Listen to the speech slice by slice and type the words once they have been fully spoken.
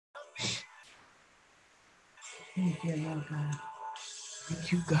Thank you, Lord God.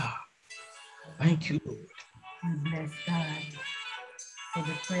 Thank you, God. Thank you, Lord. We bless God for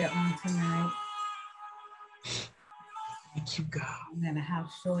the prayer on tonight. Thank you, God. No matter how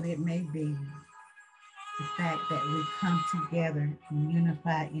short it may be, the fact that we come together and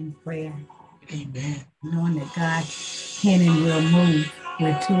unify in prayer, Amen. knowing that God can and will move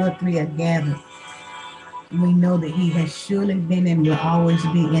where two or three are gathered. We know that He has surely been and will always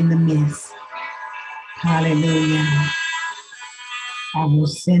be in the midst. Hallelujah. I will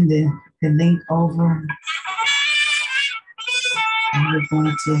send the link over, and we're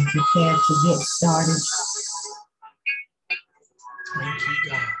going to prepare to get started. Thank you,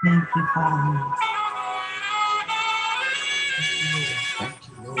 God. Thank you, Father. Thank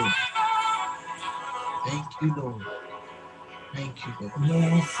you, Lord. Thank you, Lord. Thank you, Lord.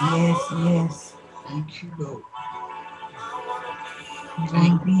 Yes, yes, yes. Thank you, Lord. We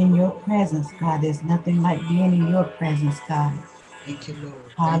want to be in your presence, God. There's nothing like being in your presence, God. Thank you, Lord.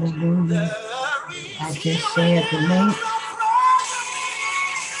 Thank you. Hallelujah. I just shared the link.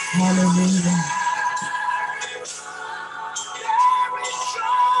 Hallelujah.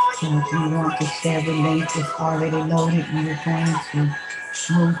 So if you want to share the link, it's already loaded and we're going to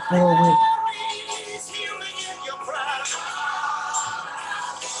move forward.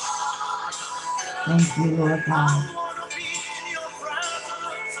 Thank you, Lord God.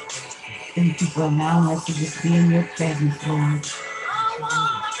 Thank you for allowing us to just be in your presence, Lord. Thank you,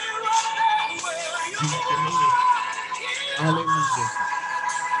 Lord. Thank you, Lord. Hallelujah.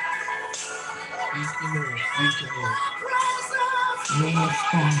 Thank you, Lord. Thank you, Lord. Yes,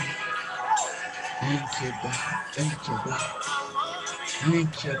 God. Thank you, God. Thank you, God.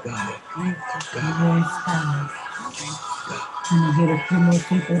 Thank you, God. Thank you, God. Yes, God. Thank you, God. I'm going to give a few more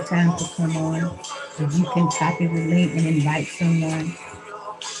people time to come on. If you can copy the link and invite someone,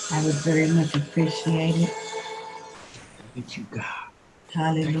 I would very much appreciate it. Thank you, God.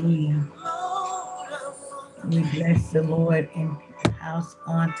 Hallelujah. We bless the Lord in the house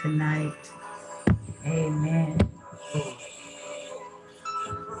on tonight. Amen. Lord.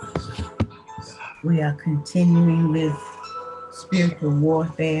 We are continuing with spiritual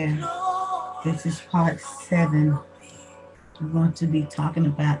warfare. This is part 7. We're going to be talking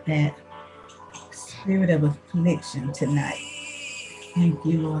about that spirit of affliction tonight. Thank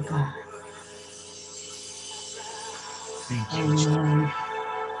you, Lord God. Thank you, Jesus. Amen.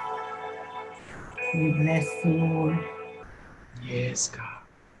 We bless the Lord Yes, God.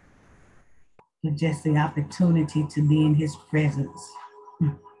 for just the opportunity to be in His presence.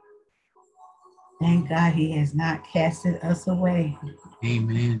 Thank God He has not casted us away.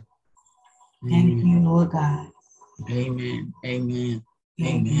 Amen. Thank you, Lord God. Amen. Amen.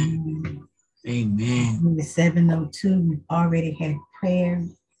 Amen. Amen. Amen. The 7:02, we've already had prayer.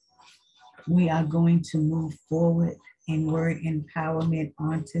 We are going to move forward in word empowerment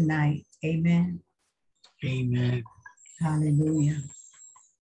on tonight. Amen. Amen. Hallelujah.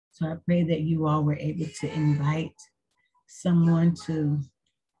 So I pray that you all were able to invite someone to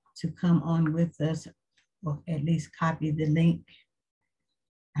come on with us, or at least copy the link.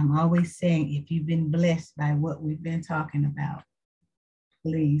 I'm always saying, if you've been blessed by what we've been talking about,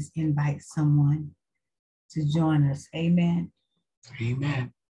 please invite someone to join us. Amen.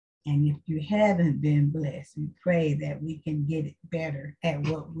 Amen. And if you haven't been blessed, we pray that we can get better at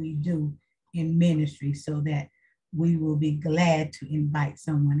what we do in ministry so that we will be glad to invite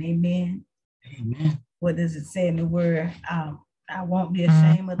someone. Amen. Amen. What does it say in the word? I won't be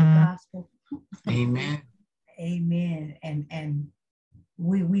ashamed of the gospel. Amen. Amen. And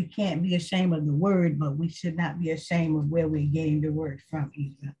we can't be ashamed of the word, but we should not be ashamed of where we're getting the word from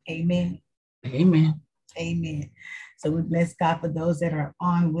either. Amen. Amen. Amen. So we bless God for those that are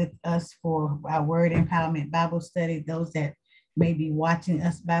on with us for our Word Empowerment Bible Study, those that may be watching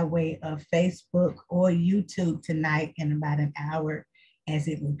us by way of Facebook or YouTube tonight in about an hour, as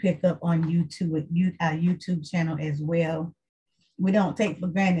it will pick up on YouTube with our YouTube channel as well. We don't take for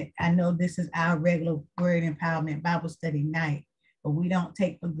granted. I know this is our regular Word Empowerment Bible Study night, but we don't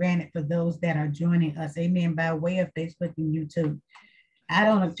take for granted for those that are joining us, amen, by way of Facebook and YouTube. I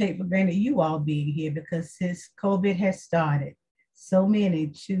don't take for granted you all being here, because since COVID has started, so many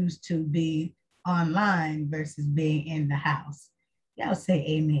choose to be online versus being in the house. Y'all say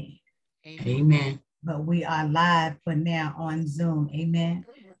amen. Amen. But we are live for now on Zoom. Amen.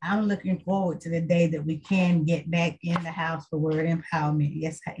 I'm looking forward to the day that we can get back in the house for Word Empowerment.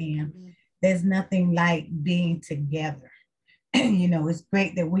 Yes, I am. There's nothing like being together. You know, it's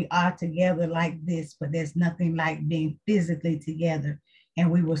great that we are together like this, but there's nothing like being physically together. And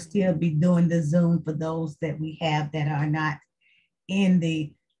we will still be doing the Zoom for those that we have that are not in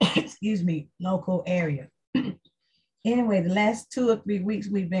the, excuse me, local area. Anyway, the last 2 or 3 weeks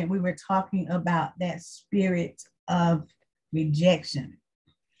we were talking about that spirit of rejection.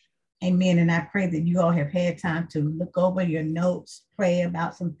 Amen. And I pray that you all have had time to look over your notes, pray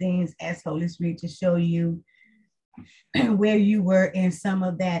about some things, ask Holy Spirit to show you where you were in some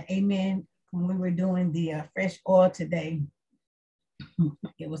of that. Amen. When we were doing the fresh oil today,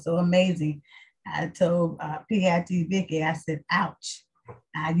 it was so amazing. I told Pate Vicky, I said, ouch.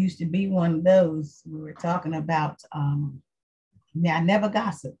 I used to be one of those. We were talking about, I never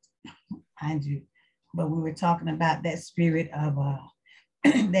gossiped, mind you, but we were talking about that spirit of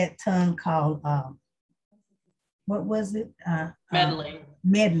that tongue called, what was it? Meddling.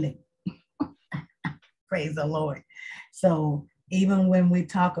 Meddling. Praise the Lord. So even when we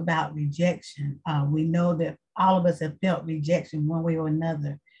talk about rejection, we know that all of us have felt rejection one way or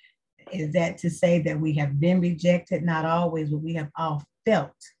another. Is that to say that we have been rejected? Not always, but we have all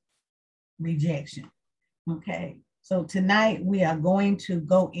felt rejection. Okay. So tonight we are going to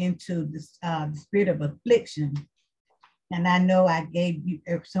go into this, the spirit of affliction. And I know I gave you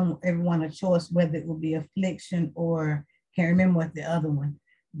everyone a choice whether it would be affliction or can't remember what the other one.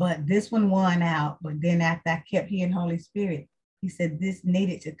 But this one won out. But then after I kept hearing Holy Spirit, he said this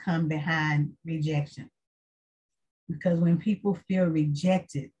needed to come behind rejection. Because when people feel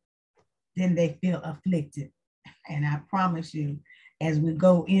rejected, then they feel afflicted. And I promise you, as we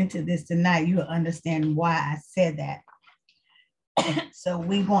go into this tonight, you'll understand why I said that. So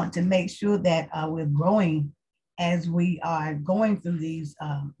we want to make sure that we're growing as we are going through these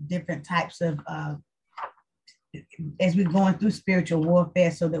different types of, as we're going through spiritual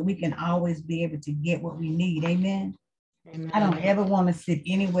warfare, so that we can always be able to get what we need. Amen. Amen. I don't ever want to sit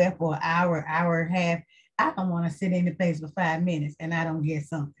anywhere for an hour, hour and a half. I don't want to sit in the place for 5 minutes and I don't get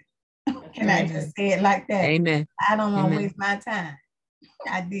something. Can I just say it like that? Amen. I don't want to waste my time.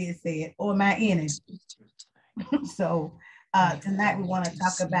 I did say it, or my energy. So tonight we want to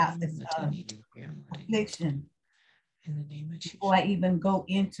talk about this affliction. Before I even go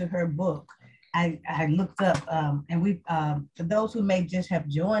into her book, I looked up, and we, for those who may just have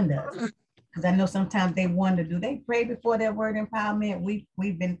joined us, because I know sometimes they wonder, do they pray before their word empowerment?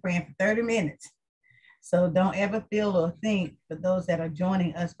 We've been praying for 30 minutes. So don't ever feel or think, for those that are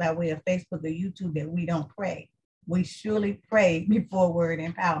joining us by way of Facebook or YouTube, that we don't pray. We surely pray before Word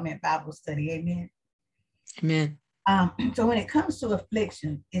Empowerment Bible Study. Amen. Amen. So when it comes to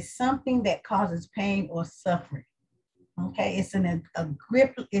affliction, it's something that causes pain or suffering. Okay, it's a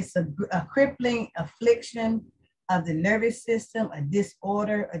crippling affliction of the nervous system, a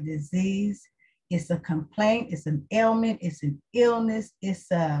disorder, a disease. It's a complaint. It's an ailment. It's an illness.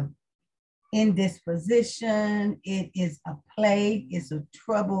 It's a indisposition. It is a plague. It's a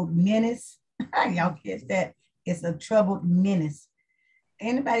troubled menace. Y'all catch that? It's a troubled menace.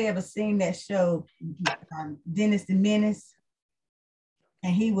 Anybody ever seen that show, Dennis the Menace?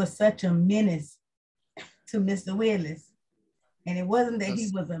 And he was such a menace to Mr. Willis. And it wasn't that he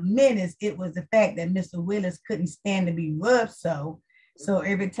was a menace, it was the fact that Mr. Willis couldn't stand to be rubbed so. So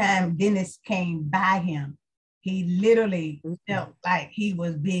every time Dennis came by him, he literally felt like he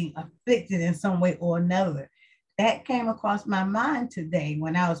was being afflicted in some way or another. That came across my mind today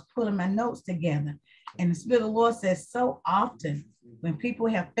when I was pulling my notes together. And the Spirit of the Lord says so often when people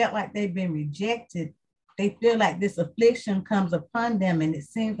have felt like they've been rejected, they feel like this affliction comes upon them. And it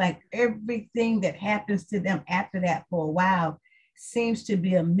seems like everything that happens to them after that for a while seems to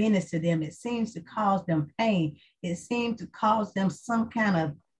be a menace to them. It seems to cause them pain. It seems to cause them some kind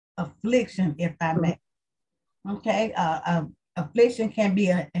of affliction, if I may. Okay, affliction can be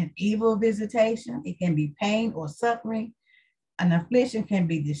an evil visitation. It can be pain or suffering. An affliction can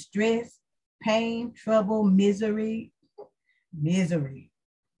be distress, pain, trouble, misery.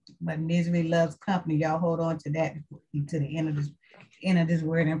 But misery loves company. Y'all hold on to that to the end of this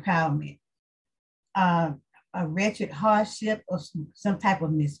word empowerment. A wretched hardship or some type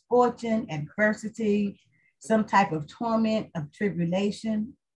of misfortune, adversity, some type of torment, of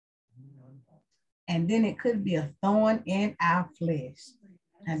tribulation. And then it could be a thorn in our flesh.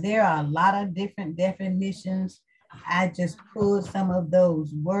 And there are a lot of different definitions. I just pulled some of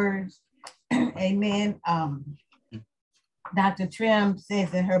those words. Amen. Dr. Trim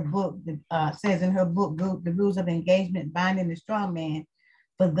says in her book, The Rules of Engagement, Binding the Strong Man,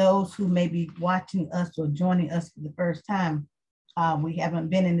 for those who may be watching us or joining us for the first time. We haven't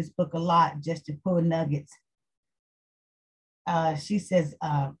been in this book a lot, just to pull nuggets. She says,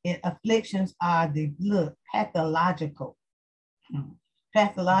 afflictions are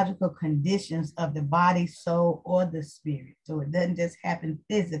pathological conditions of the body, soul, or the spirit. So it doesn't just happen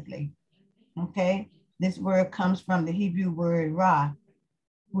physically. Okay. This word comes from the Hebrew word ra,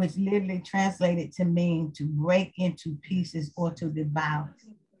 which literally translated to mean to break into pieces or to devour.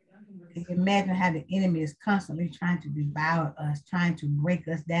 Can you imagine how the enemy is constantly trying to devour us, trying to break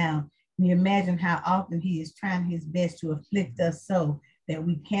us down? Can you imagine how often he is trying his best to afflict us so that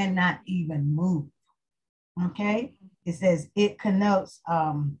we cannot even move? Okay, it says it connotes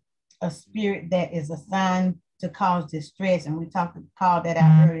a spirit that is assigned to cause distress, and we called that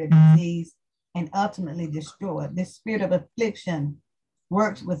out earlier, disease, and ultimately destroy. This spirit of affliction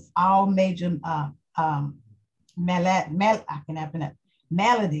works with all major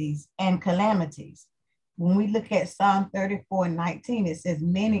maladies and calamities. When we look at Psalm 34:19, it says,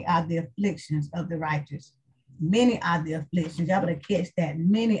 many are the afflictions of the righteous. Many are the afflictions. Y'all better catch that.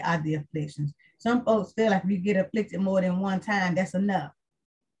 Many are the afflictions. Some folks feel like if you get afflicted more than one time, that's enough.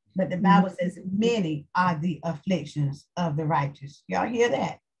 But the Bible says many are the afflictions of the righteous. Y'all hear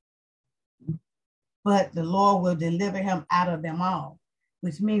that? But the Lord will deliver him out of them all,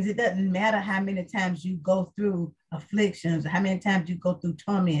 which means it doesn't matter how many times you go through afflictions, how many times you go through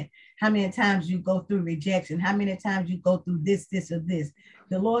torment, how many times you go through rejection, how many times you go through this, or this.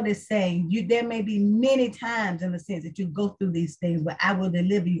 The Lord is saying there may be many times in the sense that you go through these things, but I will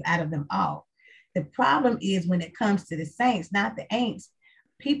deliver you out of them all. The problem is when it comes to the saints, not the ain'ts,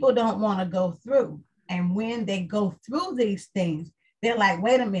 people don't want to go through. And when they go through these things, they're like,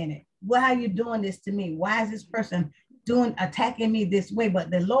 wait a minute, why are you doing this to me? Why is this person attacking me this way?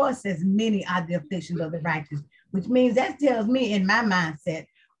 But the Lord says many are the afflictions of the righteous, which means that tells me in my mindset,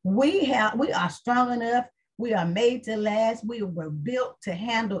 we are strong enough. We are made to last. We were built to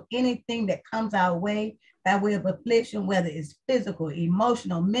handle anything that comes our way by way of affliction, whether it's physical,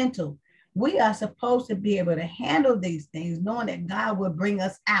 emotional, mental. We are supposed to be able to handle these things, knowing that God will bring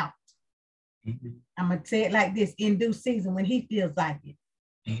us out. I'm going to say it like this, in due season when he feels like it.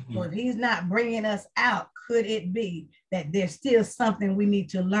 So if he's not bringing us out, could it be that there's still something we need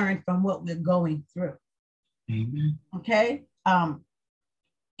to learn from what we're going through? Okay.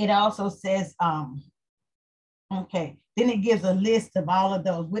 It also says, okay, then it gives a list of all of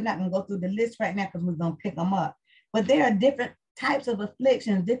those. We're not going to go through the list right now because we're going to pick them up. But there are different types of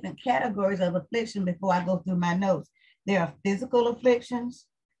afflictions, different categories of affliction before I go through my notes. There are physical afflictions,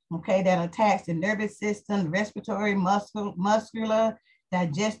 okay, that attacks the nervous system, respiratory, muscular,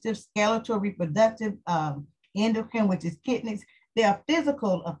 digestive, skeletal, reproductive, endocrine, which is kidneys. There are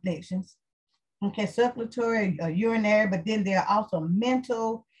physical afflictions, okay, circulatory, urinary, but then there are also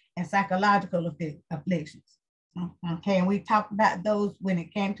mental and psychological afflictions. Okay, and we talked about those when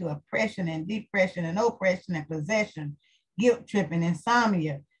it came to oppression and depression and oppression and possession, guilt tripping,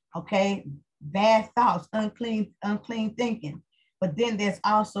 insomnia, okay, bad thoughts, unclean thinking. But then there's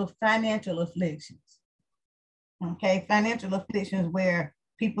also financial afflictions. Okay, financial afflictions where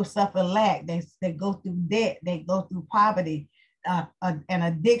people suffer lack, they go through debt, they go through poverty, an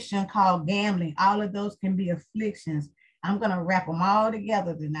addiction called gambling. All of those can be afflictions. I'm going to wrap them all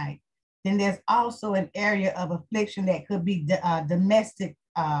together tonight. Then there's also an area of affliction that could be domestic,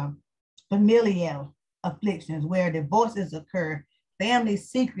 familial afflictions, where divorces occur, family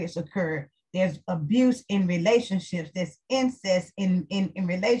secrets occur. There's abuse in relationships. There's incest in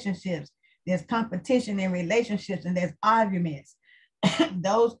relationships. There's competition in relationships, and there's arguments.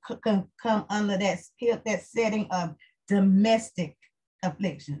 Those can come under that setting of domestic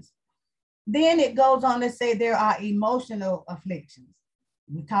afflictions. Then it goes on to say there are emotional afflictions.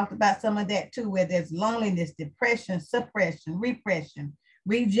 We talked about some of that too, where there's loneliness, depression, suppression, repression,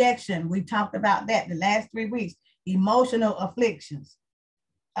 rejection. We talked about that the last 3 weeks. Emotional afflictions,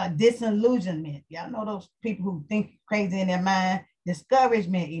 disillusionment. Y'all know those people who think crazy in their mind.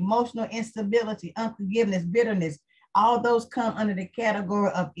 Discouragement, emotional instability, unforgiveness, bitterness. All those come under the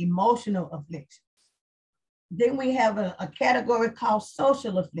category of emotional afflictions. Then we have a category called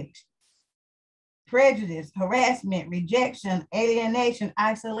social afflictions. Prejudice, harassment, rejection, alienation,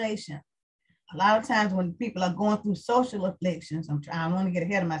 isolation. A lot of times when people are going through social afflictions, I don't want to get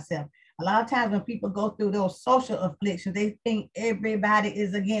ahead of myself. A lot of times when people go through those social afflictions, they think everybody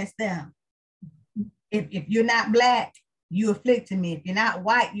is against them. If you're not Black, you afflicting me. If you're not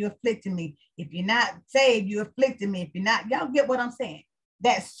white, you afflicting me. If you're not saved, you afflicting me. If you're not, y'all get what I'm saying?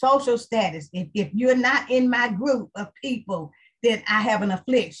 That social status. If you're not in my group of people, then I have an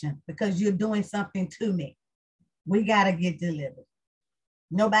affliction because you're doing something to me. We got to get delivered.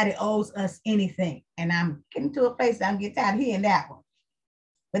 Nobody owes us anything. And I'm getting to a place I'm getting tired of hearing that one.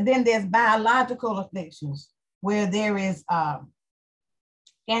 But then there's biological afflictions where there is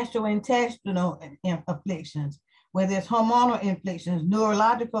gastrointestinal afflictions, where there's hormonal afflictions,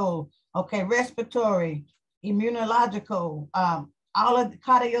 neurological, okay, respiratory, immunological, all of the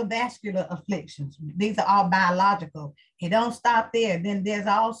cardiovascular afflictions. These are all biological. It don't stop there. Then there's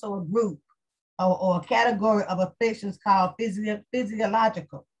also a group or a category of afflictions called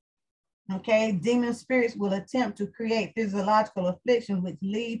physiological. Okay, demon spirits will attempt to create physiological afflictions which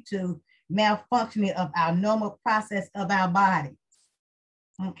lead to malfunctioning of our normal process of our body.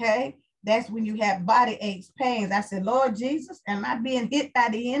 Okay, that's when you have body aches, pains. I said, Lord Jesus, am I being hit by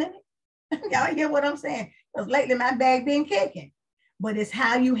the enemy? Y'all hear what I'm saying? Because lately my bag been kicking. But it's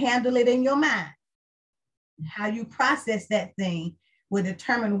how you handle it in your mind. How you process that thing will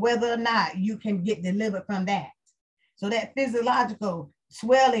determine whether or not you can get delivered from that. So that physiological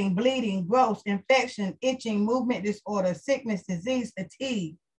swelling, bleeding, growth, infection, itching, movement disorder, sickness, disease,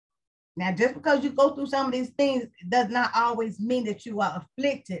 fatigue. Now, just because you go through some of these things does not always mean that you are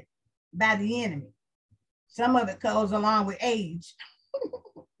afflicted by the enemy. Some of it goes along with age.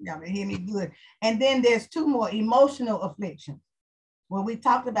 Y'all can hear me good. And then there's two more, emotional afflictions, where we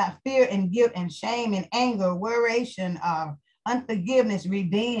talked about fear and guilt and shame and anger, worration, unforgiveness,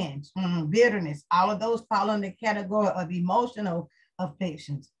 revenge, bitterness. All of those fall under the category of emotional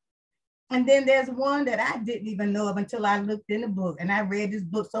afflictions. And then there's one that I didn't even know of until I looked in the book, and I read this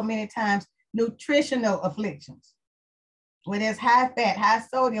book so many times, nutritional afflictions, where there's high fat, high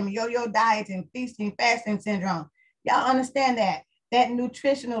sodium, yo-yo dieting, feasting, fasting syndrome. Y'all understand that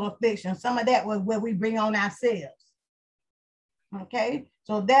nutritional affliction, some of that was where we bring on ourselves. Okay,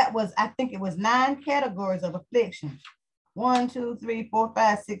 so that was, I think it was 9 categories of affliction. 1, 2, 3, 4,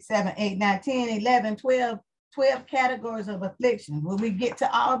 5, 6, 7, 8, 9, 10, 11, 12 categories of affliction. Will we get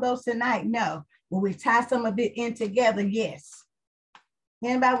to all those tonight? No. Will we tie some of it in together? Yes.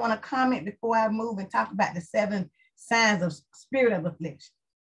 Anybody want to comment before I move and talk about the 7 signs of spirit of affliction?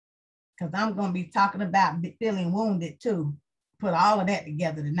 Because I'm going to be talking about feeling wounded too. Put all of that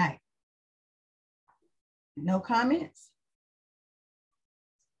together tonight. No comments?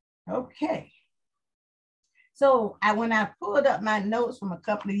 Okay. So when I pulled up my notes from a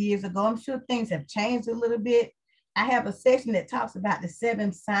couple of years ago, I'm sure things have changed a little bit. I have a section that talks about the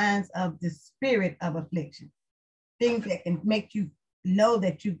 7 signs of the spirit of affliction. Things that can make you know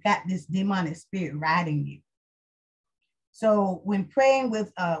that you've got this demonic spirit riding you. So when praying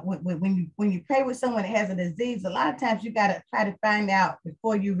with, when you pray with someone that has a disease, a lot of times you got to try to find out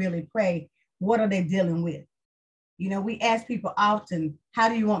before you really pray, what are they dealing with? You know, we ask people often, how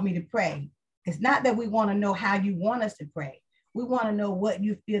do you want me to pray? It's not that we want to know how you want us to pray. We want to know what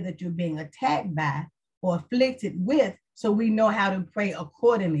you feel that you're being attacked by or afflicted with, so we know how to pray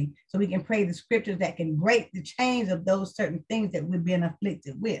accordingly, so we can pray the scriptures that can break the chains of those certain things that we're being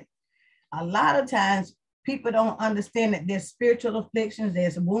afflicted with. A lot of times, people don't understand that there's spiritual afflictions,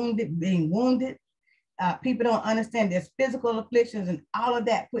 there's being wounded. People don't understand there's physical afflictions and all of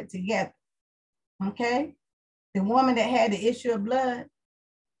that put together. Okay? The woman that had the issue of blood,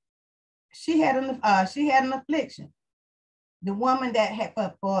 she had an affliction. The woman that had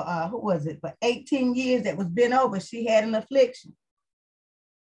for 18 years that was bent over, she had an affliction.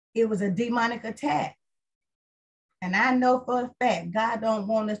 It was a demonic attack. And I know for a fact, God don't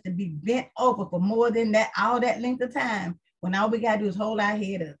want us to be bent over for more than that, all that length of time, when all we got to do is hold our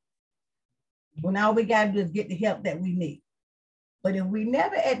head up. When all we got to do is get the help that we need. But if we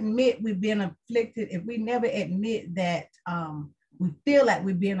never admit we've been afflicted, if we never admit that we feel like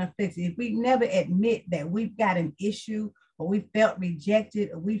we're being afflicted, if we never admit that we've got an issue, or we felt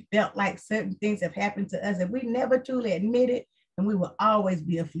rejected, or we felt like certain things have happened to us, if we never truly admit it, then we will always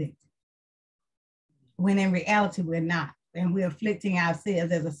be afflicted. When in reality, we're not. And we're afflicting ourselves.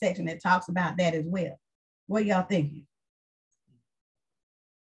 There's a section that talks about that as well. What y'all thinking?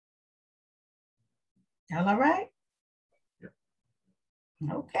 Y'all all right?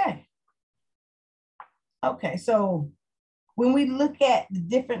 Okay. Okay, so when we look at the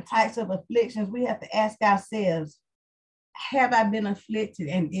different types of afflictions, we have to ask ourselves, have I been afflicted?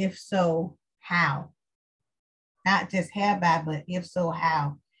 And if so, how? Not just have I, but if so,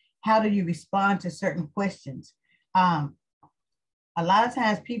 how? How do you respond to certain questions? A lot of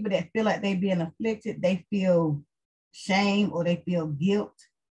times people that feel like they're being afflicted, they feel shame or they feel guilt.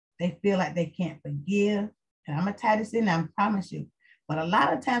 They feel like they can't forgive. And I'm going to tie this in, I promise you. But a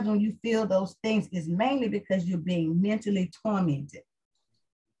lot of times when you feel those things, it's mainly because you're being mentally tormented.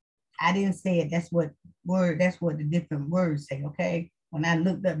 I didn't say it. That's what the different words say, okay? When I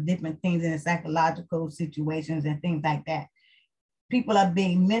looked up different things in psychological situations and things like that, people are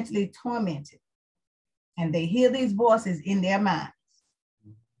being mentally tormented and they hear these voices in their minds,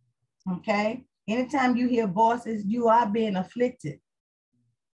 okay? Anytime you hear voices, you are being afflicted.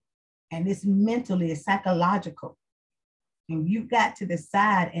 And it's mentally, it's psychological. And you've got to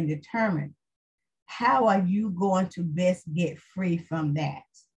decide and determine how are you going to best get free from that?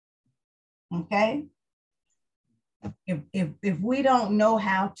 Okay. If we don't know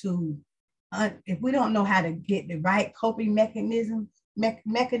how to, if we don't know how to get the right coping mechanisms,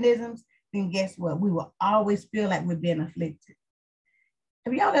 then guess what? We will always feel like we're being afflicted.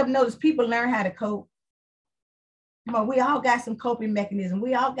 Have y'all ever noticed people learn how to cope? Come on, we all got some coping mechanism.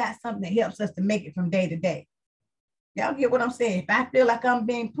 We all got something that helps us to make it from day to day. Y'all get what I'm saying? If I feel like I'm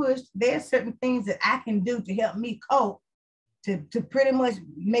being pushed, there's certain things that I can do to help me cope, to pretty much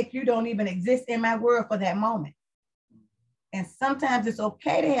make you don't even exist in my world for that moment. And sometimes it's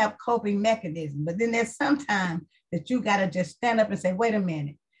okay to have coping mechanisms, but then there's sometimes that you got to just stand up and say, wait a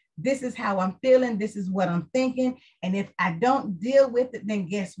minute, this is how I'm feeling. This is what I'm thinking. And if I don't deal with it, then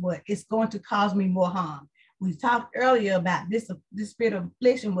guess what? It's going to cause me more harm. We talked earlier about this spirit of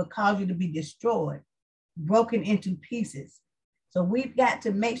affliction will cause you to be destroyed, broken into pieces. So we've got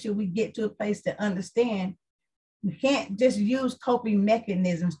to make sure we get to a place to understand we can't just use coping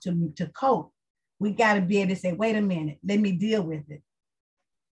mechanisms to cope. We got to be able to say, wait a minute, let me deal with it.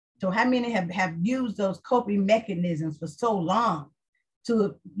 So how many have used those coping mechanisms for so long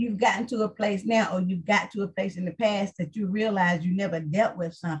to you've gotten to a place now, or you've got to a place in the past that you realize you never dealt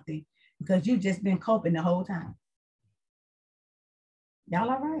with something because you've just been coping the whole time? Y'all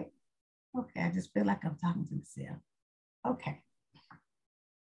all right? Okay, I just feel like I'm talking to myself. Okay.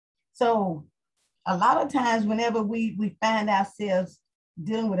 So a lot of times whenever we find ourselves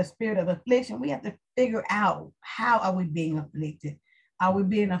dealing with a spirit of affliction, we have to figure out, how are we being afflicted? Are we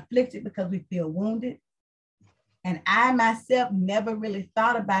being afflicted because we feel wounded? And I myself never really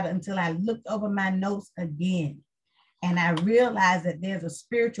thought about it until I looked over my notes again. And I realized that there's a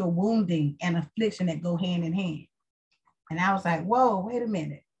spiritual wounding and affliction that go hand in hand. And I was like, whoa, wait a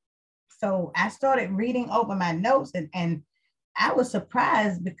minute. So I started reading over my notes, and I was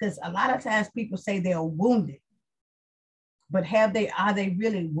surprised because a lot of times people say they're wounded, but are they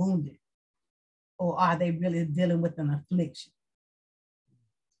really wounded? Or are they really dealing with an affliction?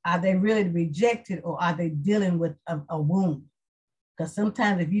 Are they really rejected, or are they dealing with a wound? Because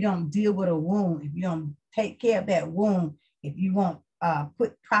sometimes if you don't deal with a wound, if you don't take care of that wound, if you won't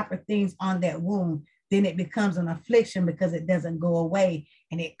put proper things on that wound, then it becomes an affliction because it doesn't go away,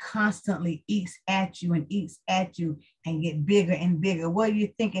 and it constantly eats at you and get bigger and bigger. What are you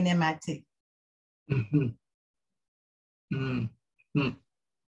thinking, MIT? Mm-hmm. Mm-hmm.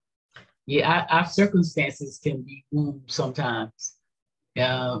 Yeah, our circumstances can be wounds sometimes.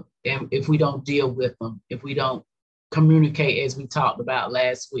 And if we don't deal with them, if we don't communicate, as we talked about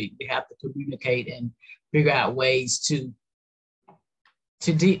last week, we have to communicate and figure out ways to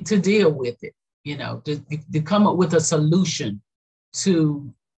deal with it, you know, to come up with a solution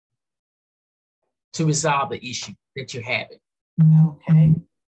to resolve the issue that you're having.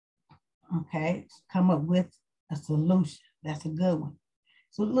 Okay, come up with a solution. That's a good one.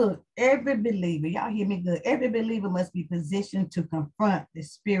 So look, every believer, y'all hear me good, every believer must be positioned to confront the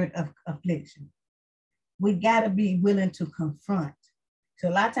spirit of affliction. We got to be willing to confront. So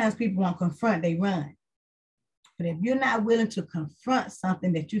a lot of times people won't confront, they run. But if you're not willing to confront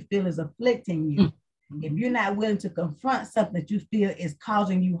something that you feel is afflicting you, if you're not willing to confront something that you feel is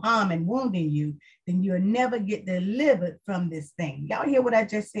causing you harm and wounding you, then you'll never get delivered from this thing. Y'all hear what I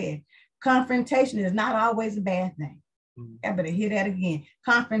just said? Confrontation is not always a bad thing. I better hear that again.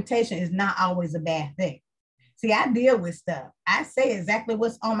 Confrontation is not always a bad thing. See, I deal with stuff. I say exactly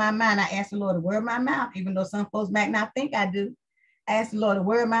what's on my mind. I ask the Lord to word my mouth, even though some folks might not think I do. I ask the Lord to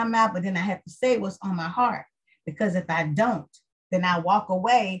word my mouth, but then I have to say what's on my heart. Because if I don't, then I walk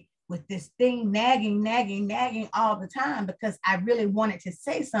away with this thing nagging all the time because I really wanted to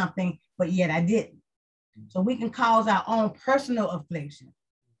say something, but yet I didn't. So we can cause our own personal affliction,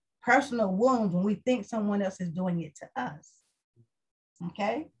 personal wounds when we think someone else is doing it to us.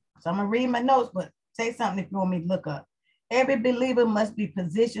 Okay, so I'm gonna read my notes, but say something if you want me to look up. Every believer must be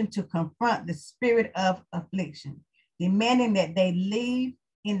positioned to confront the spirit of affliction, demanding that they leave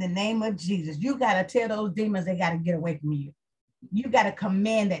in the name of Jesus. You gotta tell those demons they gotta get away from you. You gotta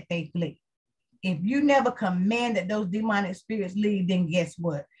command that they flee. If you never command that those demonic spirits leave, then guess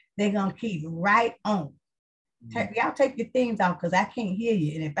what? They're gonna keep right on. Y'all take your things out because I can't hear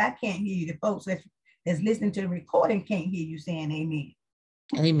you. And if I can't hear you, the folks that's listening to the recording can't hear you saying amen.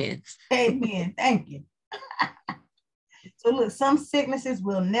 Amen. Amen. Thank you. So look, some sicknesses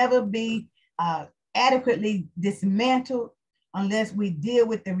will never be adequately dismantled unless we deal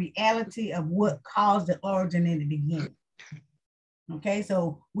with the reality of what caused the origin in the beginning. Okay,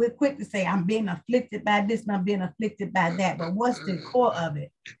 so we're quick to say, I'm being afflicted by this and I'm being afflicted by that. But what's the core of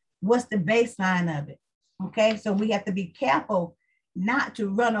it? What's the baseline of it? Okay, so we have to be careful not to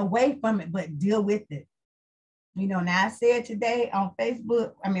run away from it, but deal with it. You know, now I said today on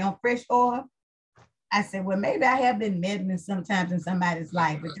Facebook, on Fresh Oil, I said, well, maybe I have been meddling sometimes in somebody's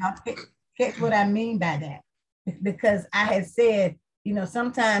life, but y'all catch what I mean by that. Because I had said, you know,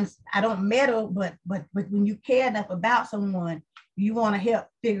 sometimes I don't meddle, but when you care enough about someone, you want to help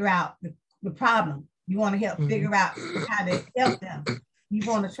figure out the problem. You want to help figure out how to help them. You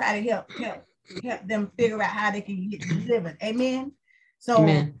want to try to help them figure out how they can get delivered. Amen. So,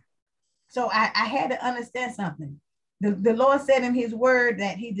 Amen. So I had to understand something. The Lord said in his word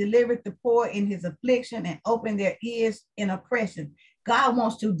that he delivered the poor in his affliction and opened their ears in oppression. God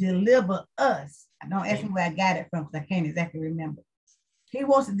wants to deliver us. Don't ask me where I got it from because I can't exactly remember. He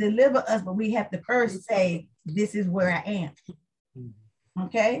wants to deliver us, but we have to first say, this is where I am.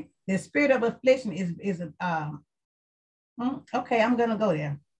 Okay? The spirit of affliction is okay, I'm going to go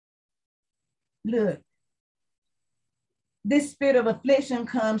there. Look, this spirit of affliction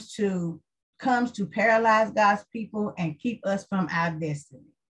comes to paralyze God's people and keep us from our destiny.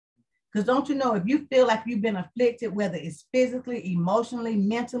 Because don't you know, if you feel like you've been afflicted, whether it's physically, emotionally,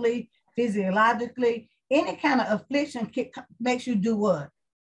 mentally, physiologically, any kind of affliction makes you do what?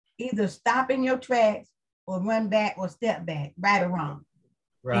 Either stop in your tracks or run back or step back, right or wrong.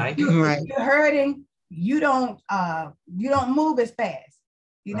 Right. If you're hurting, you don't move as fast.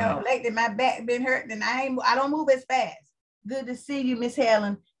 You know, lately my back been hurting and I don't move as fast. Good to see you, Miss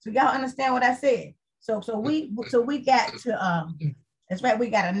Helen. So y'all understand what I said. So we got to that's right, we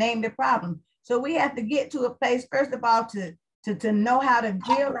got to name the problem. So we have to get to a place, first of all, to know how to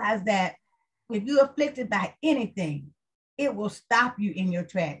realize that if you're afflicted by anything, it will stop you in your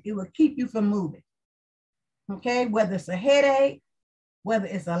track. It will keep you from moving. Okay, whether it's a headache, whether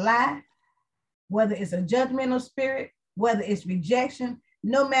it's a lie, whether it's a judgmental spirit, whether it's rejection,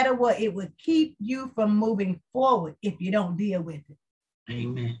 no matter what, it will keep you from moving forward if you don't deal with it.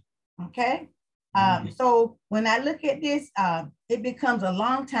 Amen. Okay. So when I look at this, it becomes a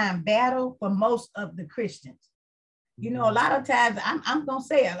long time battle for most of the Christians. You know, a lot of times, I'm gonna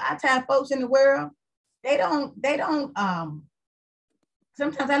say a lot of times folks in the world, they don't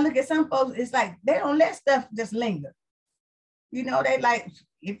sometimes I look at some folks, it's like they don't let stuff just linger. You know, they like,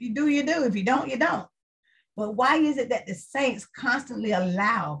 if you do, you do. If you don't, you don't. But why is it that the saints constantly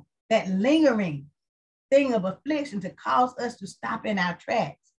allow that lingering thing of affliction to cause us to stop in our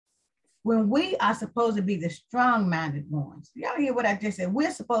tracks when we are supposed to be the strong-minded ones? Y'all hear what I just said?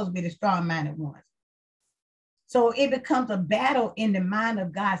 We're supposed to be the strong-minded ones. So it becomes a battle in the mind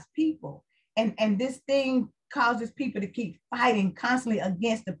of God's people. And this thing causes people to keep fighting constantly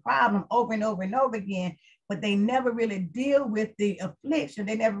against the problem over and over and over again, but they never really deal with the affliction.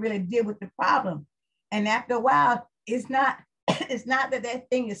 They never really deal with the problem. And after a while, it's not that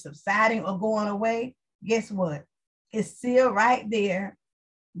thing is subsiding or going away. Guess what? It's still right there.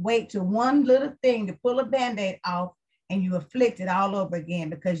 Wait till one little thing to pull a Band-Aid off and you afflict it all over again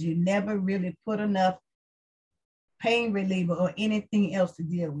because you never really put enough pain reliever or anything else to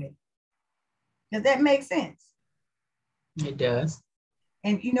deal with. Does that make sense? It does.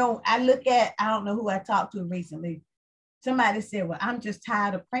 And you know, I don't know who I talked to recently. Somebody said, well, I'm just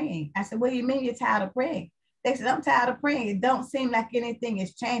tired of praying. I said, what do you mean you're tired of praying? They said, I'm tired of praying. It don't seem like anything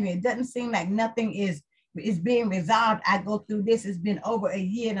is changing. It doesn't seem like nothing is being resolved. I go through this. It's been over a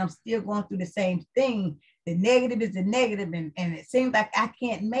year and I'm still going through the same thing. The negative is the negative and it seems like I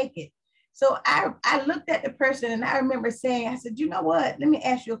can't make it. So I looked at the person and I remember saying, I said, you know what? Let me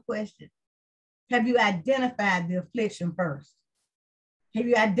ask you a question. Have you identified the affliction first? Have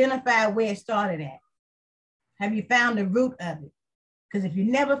you identified where it started at? Have you found the root of it? Because if you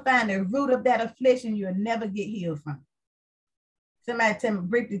never find the root of that affliction, you'll never get healed from it. Somebody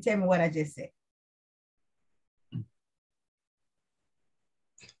briefly tell me what I just said.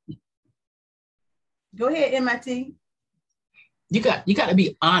 Go ahead, MIT. You got to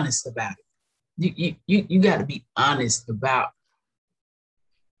be honest about it. You got to be honest about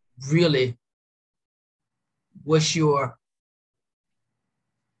really what's your,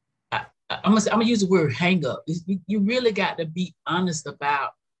 I'm gonna use the word hang up. You really got to be honest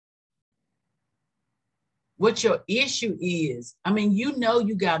about what your issue is. I mean, you know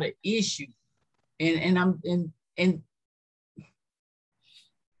you got an issue, and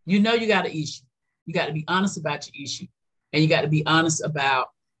you know you got an issue. You got to be honest about your issue, and you got to be honest about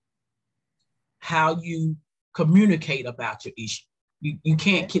how you communicate about your issue. You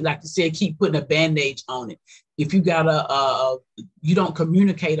can't keep, like you said, keep putting a bandage on it. If you got you don't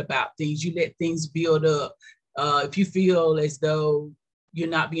communicate about things, you let things build up. If you feel as though you're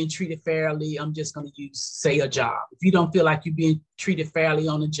not being treated fairly. I'm just going to say a job. If you don't feel like you're being treated fairly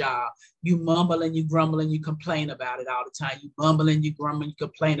on a job, you mumble and you grumble and you complain about it all the time. You mumble and you grumble and you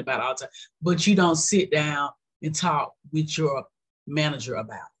complain about it all the time, but you don't sit down and talk with your manager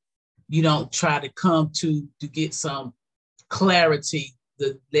about it. You don't try to come to get some clarity,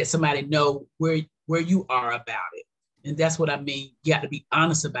 to let somebody know where you are about it. And that's what I mean. You got to be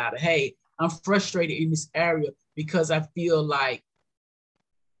honest about it. Hey, I'm frustrated in this area because I feel like,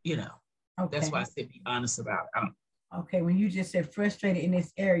 Okay. That's why I said be honest about it. Okay, when you just said frustrated in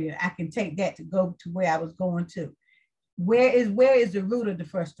this area, I can take that to go to where I was going to. Where is the root of the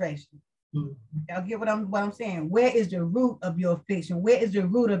frustration? Mm-hmm. Y'all get what I'm saying? Where is the root of your affliction? Where is the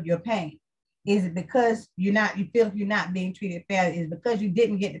root of your pain? Is it because you feel you're not being treated fairly? Is it because you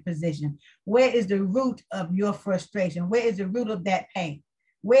didn't get the position? Where is the root of your frustration? Where is the root of that pain?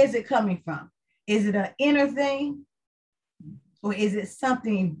 Where is it coming from? Is it an inner thing? Or is it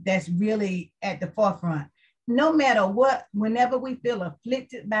something that's really at the forefront? No matter what, whenever we feel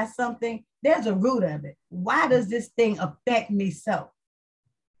afflicted by something, there's a root of it. Why does this thing affect me so?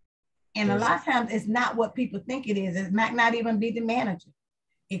 And a lot of times it's not what people think it is. It might not even be the manager.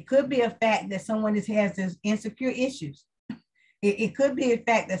 It could be a fact that someone has this insecure issues. It could be a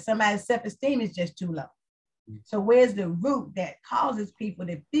fact that somebody's self-esteem is just too low. So where's the root that causes people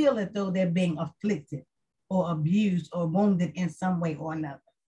to feel as though they're being afflicted or abused or wounded in some way or another?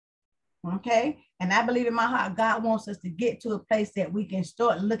 Okay. And I believe in my heart, God wants us to get to a place that we can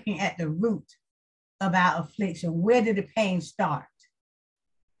start looking at the root of our affliction. Where did the pain start?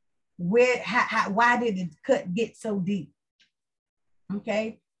 Why did the cut get so deep?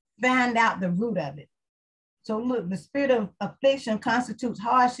 Okay. Find out the root of it. So look, the spirit of affliction constitutes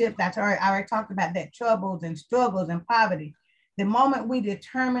hardship. I already talked about that, troubles and struggles and poverty. The moment we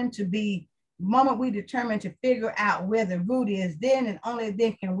determine to figure out where the root is, then and only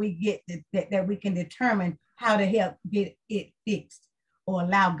then can we get that we can determine how to help get it fixed or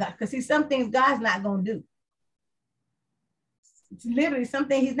allow God. Because see, some things God's not going to do. It's literally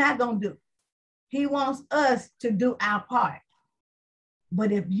something he's not going to do. He wants us to do our part.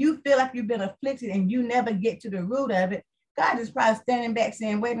 But if you feel like you've been afflicted and you never get to the root of it, God is probably standing back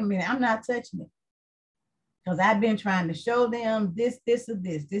saying, wait a minute, I'm not touching it. Because I've been trying to show them this, or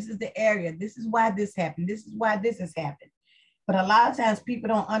this. This is the area. This is why this happened. This is why this has happened. But a lot of times people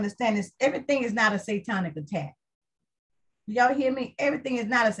don't understand this. Everything is not a satanic attack. Y'all hear me? Everything is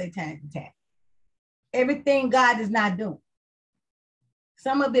not a satanic attack. Everything God is not doing.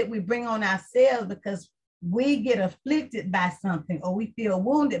 Some of it we bring on ourselves because we get afflicted by something or we feel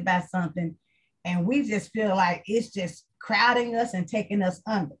wounded by something and we just feel like it's just crowding us and taking us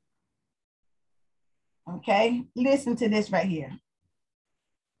under. Okay, listen to this right here.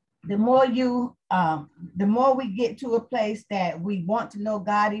 The more we get to a place that we want to know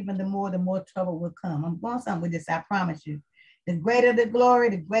God, even the more trouble will come. I'm going something with this, I promise you. The greater the glory,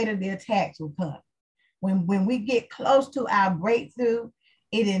 the greater the attacks will come. When we get close to our breakthrough,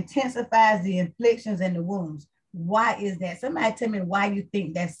 it intensifies the afflictions and the wounds. Why is that? Somebody tell me why you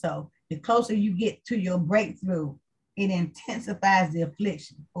think that's so. The closer you get to your breakthrough, it intensifies the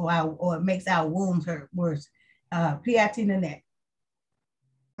affliction or it makes our wounds hurt worse. Pate Nanette.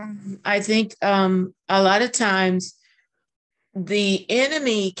 I think a lot of times the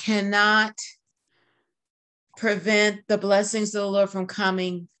enemy cannot prevent the blessings of the Lord from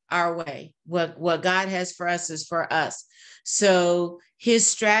coming our way. What God has for us is for us. So his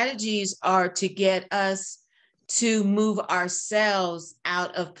strategies are to get us to move ourselves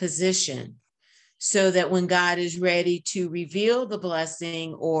out of position so that when God is ready to reveal the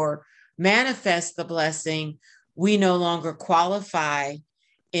blessing or manifest the blessing, we no longer qualify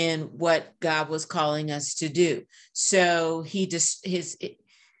in what God was calling us to do. So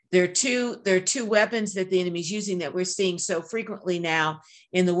there are two weapons that the enemy is using that we're seeing so frequently now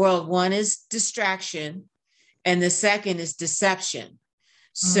in the world. One is distraction, and the second is deception.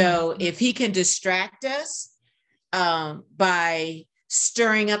 So if he can distract us by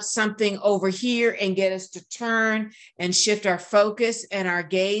stirring up something over here and get us to turn and shift our focus and our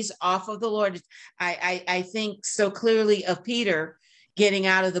gaze off of the Lord. I think so clearly of Peter getting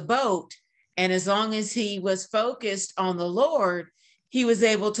out of the boat. And as long as he was focused on the Lord, he was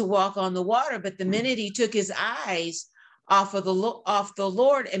able to walk on the water. But the minute he took his eyes off the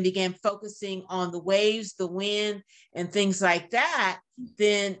Lord and began focusing on the waves, the wind, and things like that,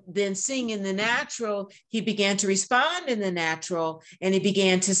 then seeing in the natural, he began to respond in the natural, and he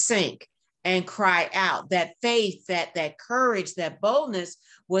began to sink and cry out. That faith, that courage, that boldness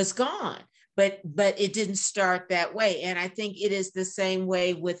was gone. But it didn't start that way. And I think it is the same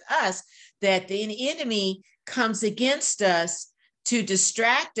way with us, that the enemy comes against us to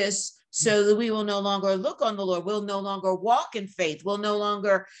distract us so that we will no longer look on the Lord. We'll no longer walk in faith. We'll no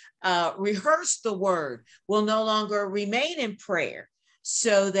longer rehearse the word. We'll no longer remain in prayer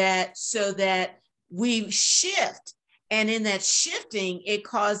so that we shift. And in that shifting, it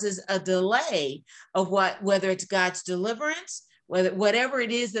causes a delay of whether it's God's deliverance, whatever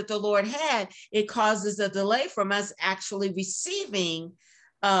it is that the Lord had, it causes a delay from us actually receiving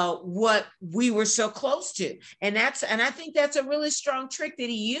what we were so close to. And I think that's a really strong trick that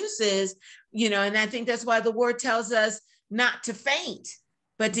he uses, and I think that's why the word tells us not to faint,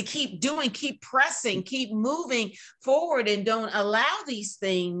 but to keep doing, keep pressing, keep moving forward, and don't allow these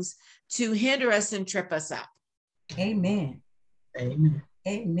things to hinder us and trip us up. Amen. Amen.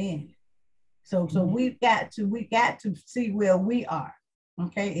 Amen. So we've got to see where we are.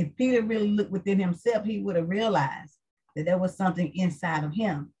 Okay. If Peter really looked within himself, he would have realized that there was something inside of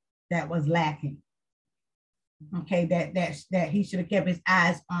him that was lacking. Okay, that he should have kept his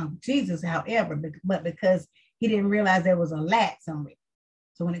eyes on Jesus, however, but because he didn't realize there was a lack somewhere.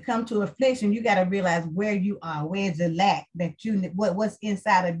 So when it comes to affliction, you got to realize where you are, where's the lack that what's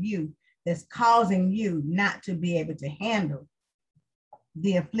inside of you that's causing you not to be able to handle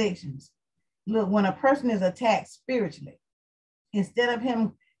the afflictions. Look, when a person is attacked spiritually, instead of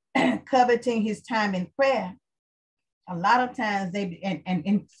him coveting his time in prayer, a lot of times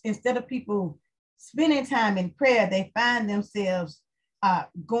instead of people spending time in prayer, they find themselves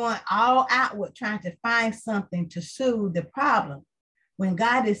going all outward, trying to find something to soothe the problem, when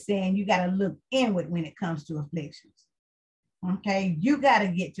God is saying you got to look inward when it comes to afflictions. Okay, you got to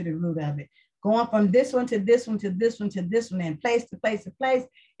get to the root of it. Going from this one to this one to this one to this one and place to place to place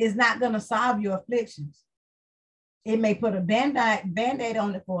is not going to solve your afflictions. It may put a band-aid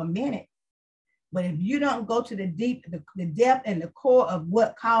on it for a minute, but if you don't go to the depth and the core of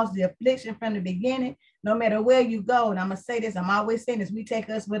what caused the affliction from the beginning, no matter where you go, and I'm going to say this, I'm always saying this, we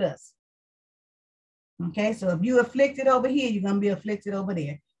take us with us. Okay, so if you're afflicted over here, you're going to be afflicted over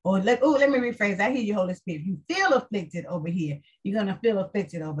there. Or let me rephrase. I hear you, Holy Spirit. If you feel afflicted over here, you're going to feel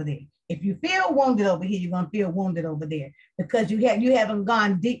afflicted over there. If you feel wounded over here, you're going to feel wounded over there, because you haven't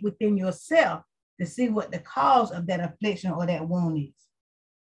gone deep within yourself to see what the cause of that affliction or that wound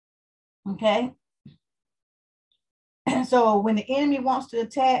is. Okay. So when the enemy wants to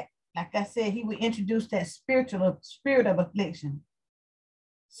attack, like I said, he will introduce that spirit of affliction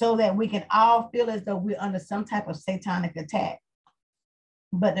so that we can all feel as though we're under some type of satanic attack.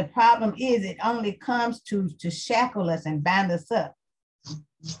 But the problem is it only comes to shackle us and bind us up.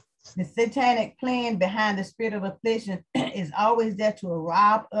 The satanic plan behind the spirit of affliction is always there to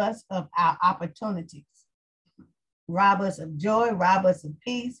rob us of our opportunities, rob us of joy, rob us of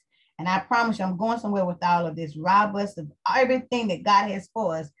peace. And I promise you, I'm going somewhere with all of this. Rob us of everything that God has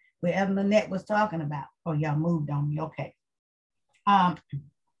for us, wherever Lynette was talking about. Oh, y'all moved on me. Okay.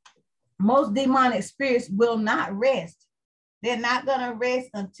 Most demonic spirits will not rest. They're not going to rest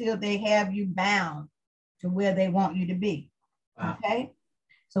until they have you bound to where they want you to be. Wow. Okay.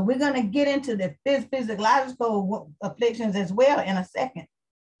 So we're going to get into the physiological afflictions as well in a second.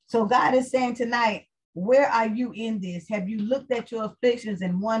 So God is saying tonight, where are you in this? Have you looked at your afflictions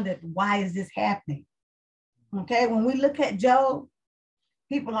and wondered, why is this happening? Okay. When we look at Job,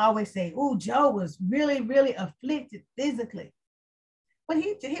 people always say, oh, Job was really, really afflicted physically. But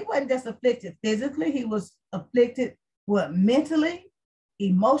he wasn't just afflicted physically. He was afflicted mentally,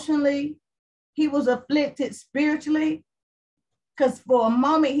 emotionally. He was afflicted spiritually. Because for a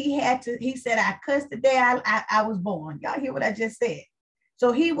moment he said, I cussed the day I was born. Y'all hear what I just said?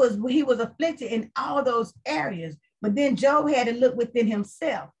 So he was afflicted in all those areas. But then Job had to look within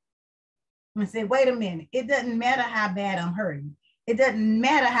himself and say, wait a minute, it doesn't matter how bad I'm hurting. It doesn't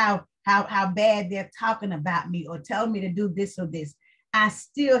matter how bad they're talking about me or telling me to do this or this. I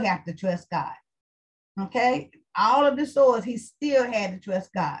still have to trust God. Okay? All of the swords, he still had to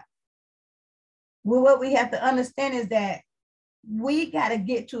trust God. Well, what we have to understand is that we got to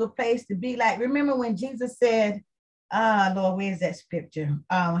get to a place to be like, remember when Jesus said, Lord, where's that scripture?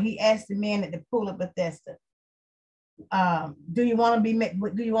 He asked the man at the pool of Bethesda, do you want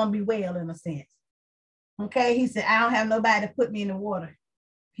to be well in a sense? Okay, he said, I don't have nobody to put me in the water.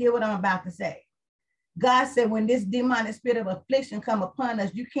 Hear what I'm about to say. God said, when this demonic spirit of affliction come upon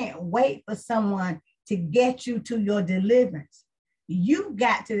us, you can't wait for someone to get you to your deliverance. You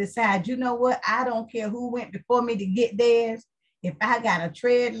got to decide, you know what? I don't care who went before me to get theirs. If I got to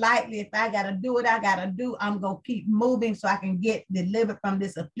tread lightly, if I got to do what I got to do, I'm going to keep moving so I can get delivered from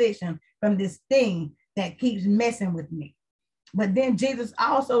this affliction, from this thing that keeps messing with me. But then Jesus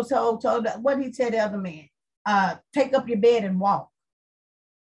also told what did he tell the other man? Take up your bed and walk.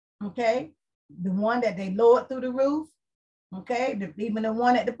 Okay. The one that they lowered through the roof, Okay, even the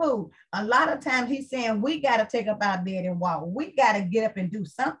one at the pool. A lot of times he's saying we got to take up our bed and walk. We got to get up and do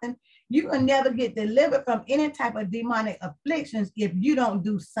something. You can never get delivered from any type of demonic afflictions if you don't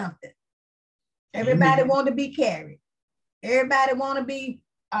do something. Everybody want to be carried. Everybody want to be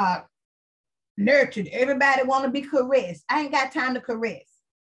nurtured. Everybody want to be caressed. I ain't got time to caress.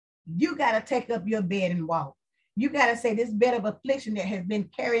 You got to take up your bed and walk. You got to say, this bed of affliction that has been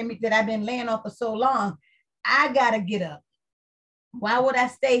carrying me, that I've been laying on for so long, I got to get up. Why would I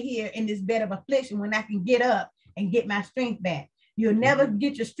stay here in this bed of affliction when I can get up and get my strength back? You'll never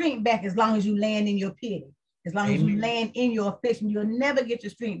get your strength back as long as you land in your pity. As long as you land in your affliction, you'll never get your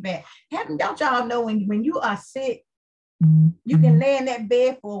strength back. Don't y'all know when you are sick, you can lay in that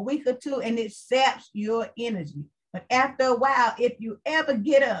bed for a week or two and it saps your energy. But after a while, if you ever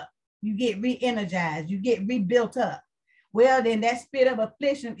get up, you get re-energized, you get rebuilt up. Well, then that spirit of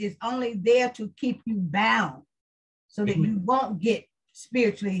affliction is only there to keep you bound so that you won't get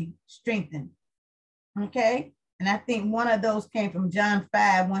spiritually strengthened. Okay? And I think one of those came from John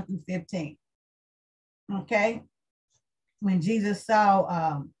 5, 1 through 15. Okay? When Jesus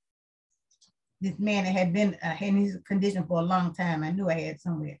saw this man that had been in his condition for a long time, I knew I had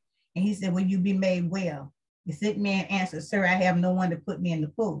somewhere. And he said, will you be made well? The sick man answered, sir, I have no one to put me in the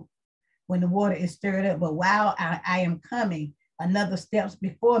pool when the water is stirred up. But while I am coming, another steps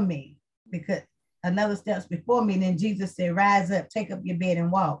before me, then Jesus said, rise up, take up your bed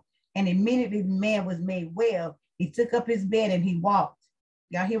and walk. And immediately the man was made well. He took up his bed and he walked.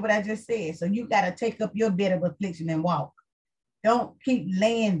 Y'all hear what I just said? So you got to take up your bed of affliction and walk. Don't keep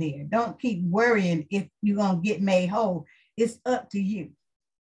laying there. Don't keep worrying if you're going to get made whole. It's up to you.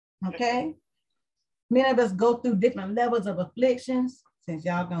 Okay? Many of us go through different levels of afflictions, since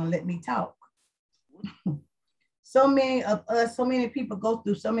y'all going to let me talk. So many people go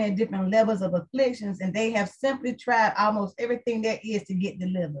through so many different levels of afflictions, and they have simply tried almost everything there is to get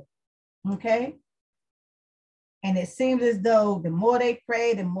delivered. Okay? And it seems as though the more they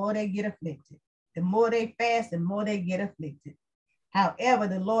pray, the more they get afflicted. The more they fast, the more they get afflicted. However,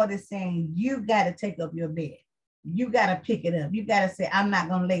 the Lord is saying, you got to take up your bed. You got to pick it up. You got to say, I'm not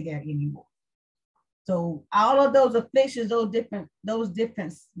going to lay there anymore. So all of those afflictions, those different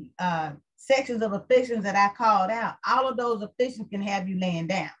sections of afflictions that I called out, all of those afflictions can have you laying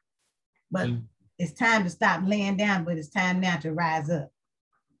down. But it's time to stop laying down, but it's time now to rise up.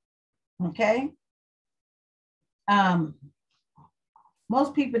 Okay?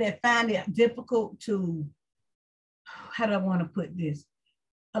 Most people that find it difficult to, how do I want to put this?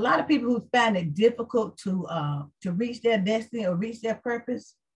 A lot of people who find it difficult to reach their destiny or reach their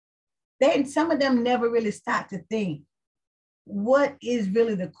purpose, some of them never really stop to think, what is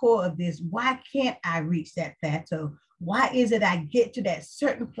really the core of this? Why can't I reach that plateau? Why is it I get to that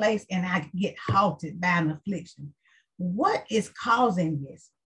certain place and I get halted by an affliction? What is causing this?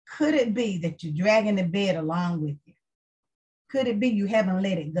 Could it be that you're dragging the bed along with you? Could it be you haven't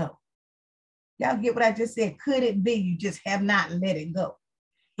let it go? Y'all get what I just said? Could it be you just have not let it go?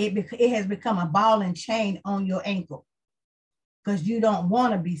 It has become a ball and chain on your ankle because you don't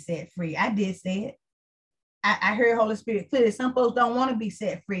want to be set free. I did say it. I heard Holy Spirit clearly. Some folks don't want to be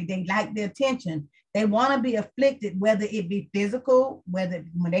set free. They like the attention. They want to be afflicted, whether it be physical, whether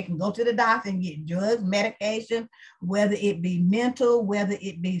when they can go to the doctor and get drugs, medication, whether it be mental, whether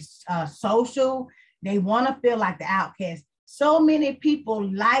it be social. They want to feel like the outcast. So many people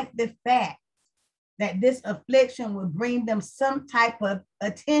like the fact that this affliction will bring them some type of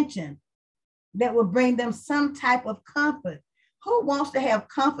attention, that will bring them some type of comfort. Who wants to have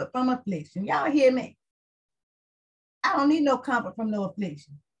comfort from affliction? Y'all hear me? I don't need no comfort from no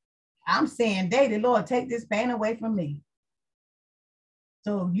affliction. I'm saying, daily, Lord, take this pain away from me.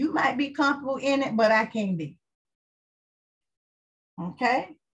 So you might be comfortable in it, but I can't be.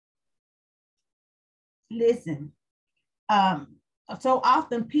 Okay? Listen, so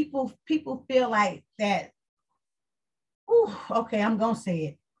often people feel like that, okay, I'm going to say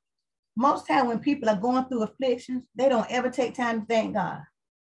it. Most time when people are going through afflictions, they don't ever take time to thank God.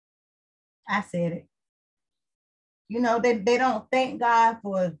 I said it. You know, they don't thank God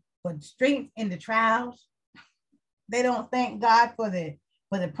for strength in the trials. They don't thank God for the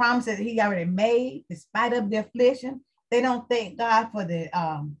promises that he already made, despite of the affliction. They don't thank God for the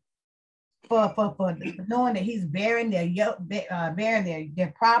for knowing that he's bearing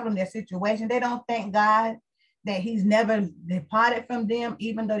their problem, their situation. They don't thank God that he's never departed from them,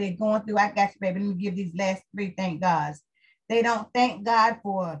 even though they're going through. I got you, baby. Let me give these last three thank Gods. They don't thank God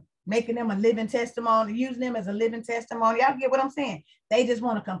for making them a living testimony, using them as a living testimony. Y'all get what I'm saying? They just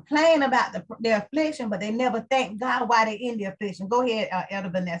want to complain about their affliction, but they never thank God why they're in the affliction. Go ahead, Elder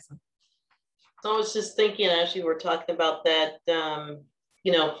Vanessa. So I was just thinking as you were talking about that,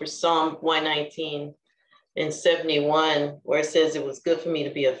 for Psalm 119 and 71, where it says it was good for me to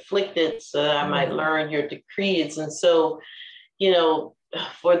be afflicted so that I might learn your decrees. And so,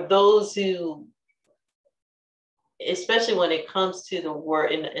 for those who, especially when it comes to the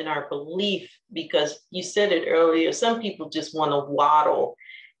word in our belief, because you said it earlier, some people just want to waddle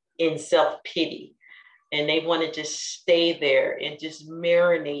in self-pity. And they want to just stay there and just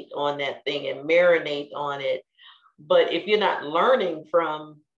marinate on that thing and marinate on it. But if you're not learning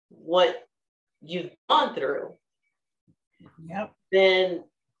from what you've gone through, then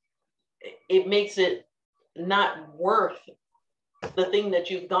it makes it not worth the thing that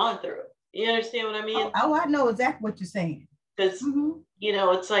you've gone through. You understand what I mean? Oh, I know exactly what you're saying. Because,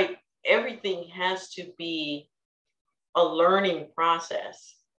 it's like everything has to be a learning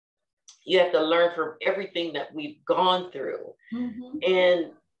process. You have to learn from everything that we've gone through. And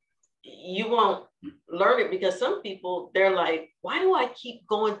you won't learn it because some people, they're like, why do I keep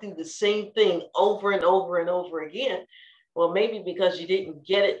going through the same thing over and over and over again? Well, maybe because you didn't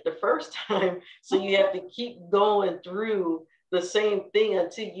get it the first time. So you have to keep going through the same thing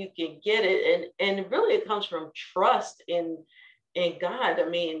until you can get it. And really it comes from trust in God. I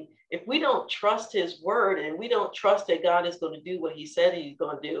mean, if we don't trust his word and we don't trust that God is going to do what he said he's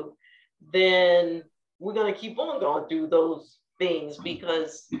going to do, then we're going to keep on going through those things,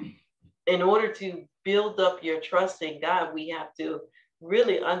 because in order to build up your trust in God, we have to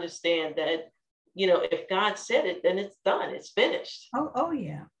really understand that, if God said it, then it's done, it's finished. Oh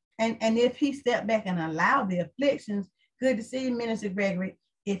yeah. And if he stepped back and allowed the afflictions, good to see you, Minister Gregory.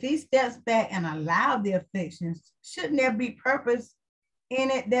 If he steps back and allowed the afflictions, shouldn't there be purpose in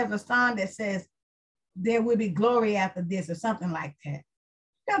it? There's a song that says, there will be glory after this, or something like that.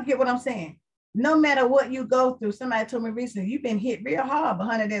 Y'all get what I'm saying? No matter what you go through, somebody told me recently, you've been hit real hard, but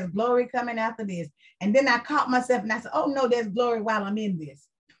honey, there's glory coming after this. And then I caught myself and I said, oh no, there's glory while I'm in this.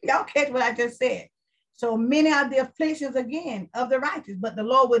 Y'all catch what I just said? So many are the afflictions again of the righteous, but the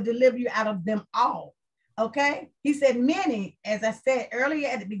Lord will deliver you out of them all. Okay? He said many, as I said earlier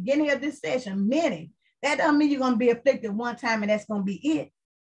at the beginning of this session, many. That doesn't mean you're going to be afflicted one time and that's going to be it.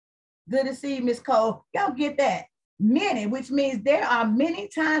 Good to see you, Miss Cole. Y'all get that? Many, which means there are many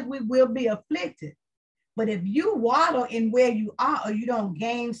times we will be afflicted. But if you waddle in where you are, or you don't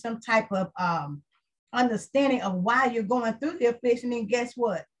gain some type of understanding of why you're going through the affliction, then guess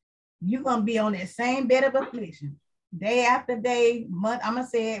what? You're going to be on that same bed of affliction. Day after day, month, I'm going to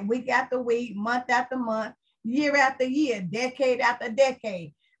say it, week after week, month after month, year after year, decade after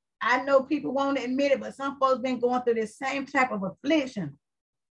decade. I know people won't admit it, but some folks been going through the same type of affliction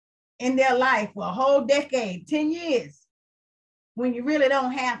in their life for a whole decade, 10 years, when you really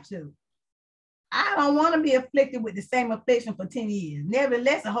don't have to. I don't want to be afflicted with the same affliction for 10 years,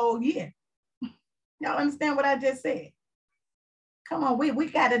 nevertheless a whole year. Y'all understand what I just said? Come on, we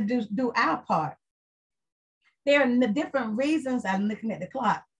got to do our part. There are different reasons. I'm looking at the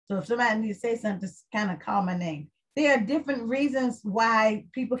clock. So if somebody needs to say something, just kind of call my name. There are different reasons why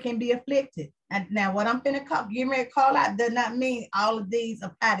people can be afflicted. And now what I'm getting ready to call out does not mean all of these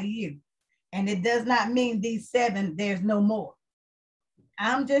apply to you. And it does not mean these 7, there's no more.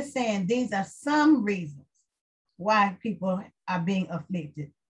 I'm just saying these are some reasons why people are being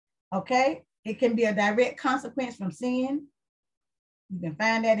afflicted. Okay? It can be a direct consequence from sin. You can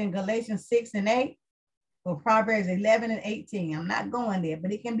find that in Galatians 6 and 8 or Proverbs 11 and 18. I'm not going there,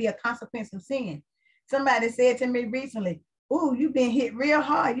 but it can be a consequence of sin. Somebody said to me recently, "Ooh, you've been hit real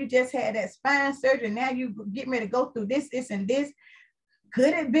hard. You just had that spine surgery. Now you getting ready to go through this, and this.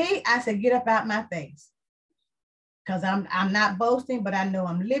 Could it be?" I said, "Get up out my face." Because I'm not boasting, but I know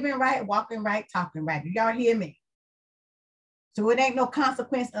I'm living right, walking right, talking right. Do y'all hear me? So it ain't no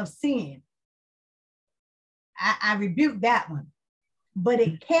consequence of sin. I rebuke that one. But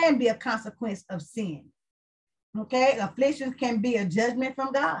it can be a consequence of sin. Okay? Afflictions can be a judgment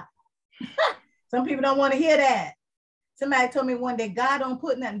from God. Some people don't want to hear that. Somebody told me one day, God don't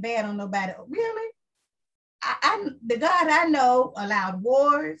put nothing bad on nobody. Really? The God I know allowed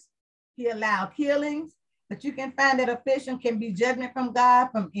wars. He allowed killings. But you can find that affliction can be judgment from God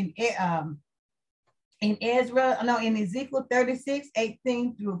in Ezekiel 36,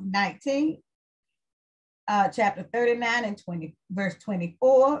 18 through 19. Chapter 39 and 20, verse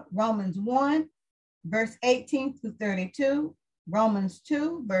 24, Romans 1, verse 18 through 32, Romans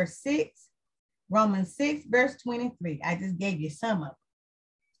 2, verse 6, Romans 6, verse 23. I just gave you some of them.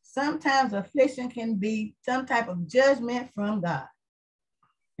 Sometimes affliction can be some type of judgment from God.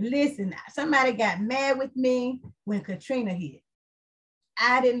 Listen, somebody got mad with me when Katrina hit.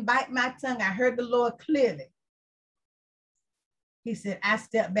 I didn't bite my tongue. I heard the Lord clearly. He said, I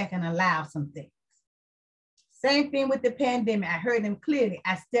stepped back and allowed some things. Same thing with the pandemic. I heard him clearly.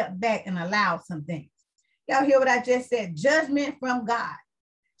 I stepped back and allowed some things. Y'all hear what I just said? Judgment from God.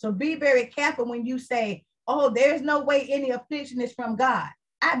 So be very careful when you say, oh, there's no way any affliction is from God.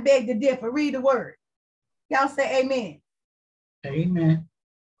 I beg to differ. Read the word. Y'all say amen. Amen.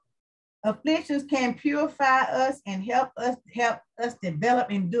 Afflictions can purify us and help us develop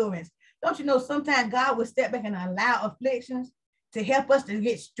endurance. Don't you know sometimes God will step back and allow afflictions to help us to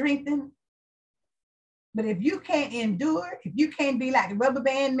get strengthened? But if you can't endure, if you can't be like the rubber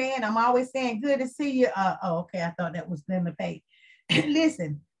band man, I'm always saying, good to see you. Okay, I thought that was Glenn Pate.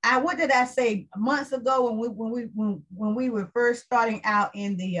 Listen, what did I say months ago when we were first starting out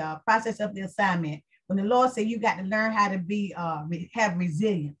in the process of the assignment, when the Lord said you got to learn how to be have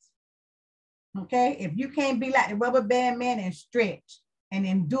resilience. Okay, if you can't be like the rubber band man and stretch and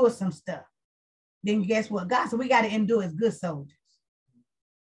endure some stuff, then guess what? God said we got to endure as good soldiers.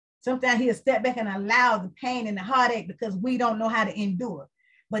 Sometimes he'll step back and allow the pain and the heartache because we don't know how to endure.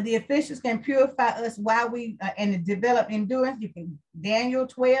 But the afflictions can purify us while we and develop endurance. You can Daniel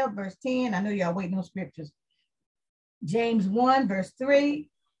 12, verse 10. I know y'all waiting on scriptures. James 1, verse 3.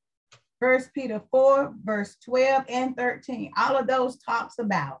 1 Peter 4, verse 12 and 13. All of those talks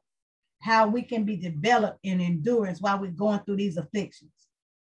about how we can be developed in endurance while we're going through these afflictions.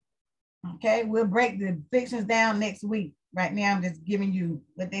 Okay, we'll break the afflictions down next week. Right now, I'm just giving you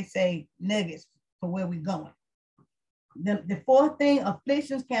what they say, nuggets for where we're going. The fourth thing,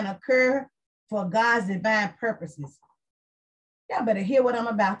 afflictions can occur for God's divine purposes. Y'all better hear what I'm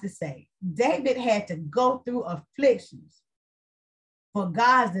about to say. David had to go through afflictions for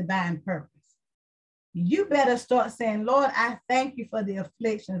God's divine purpose. You better start saying, Lord, I thank you for the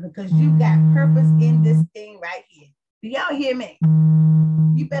afflictions because you got purpose in this thing right here. Do y'all hear me?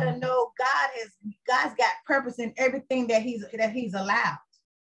 You better know God's got purpose in everything that he's allowed.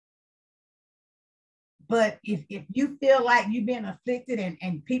 But if you feel like you've been afflicted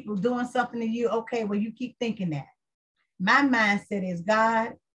and people doing something to you, okay, well, you keep thinking that. My mindset is,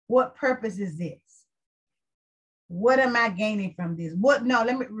 God, what purpose is this? What am I gaining from this? Let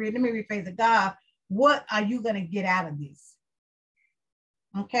me rephrase it. God, what are you going to get out of this?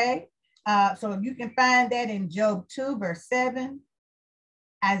 Okay. So you can find that in Job 2, verse 7,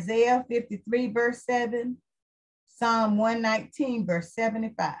 Isaiah 53, verse 7, Psalm 119, verse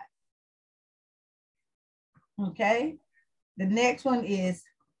 75. Okay. The next one is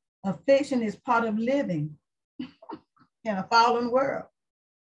affliction is part of living in a fallen world.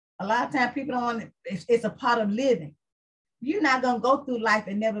 A lot of times people don't, it's a part of living. You're not going to go through life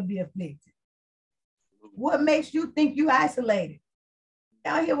and never be afflicted. What makes you think you isolated?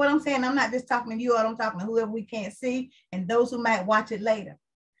 Y'all hear what I'm saying? I'm not just talking to you, I'm talking to whoever we can't see and those who might watch it later.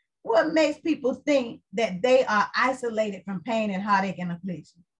 What makes people think that they are isolated from pain and heartache and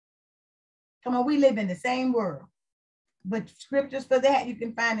affliction? Come on, we live in the same world. But scriptures for that you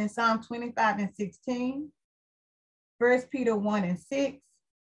can find in Psalm 25 and 16, 1 Peter 1 and 6,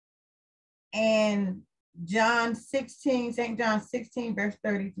 and St. John 16, verse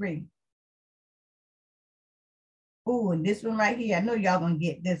 33. Oh, and this one right here, I know y'all gonna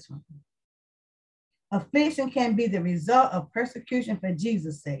get this one. Affliction can be the result of persecution for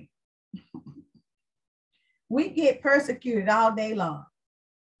Jesus' sake. We get persecuted all day long.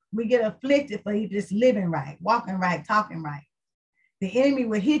 We get afflicted for just living right, walking right, talking right. The enemy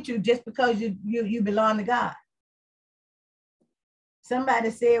will hit you just because you belong to God.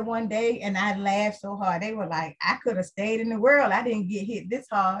 Somebody said one day, and I laughed so hard, they were like, I could have stayed in the world. I didn't get hit this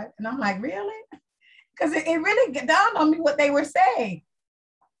hard. And I'm like, really? Because it really dawned on me what they were saying.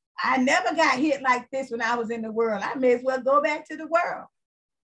 I never got hit like this when I was in the world. I may as well go back to the world.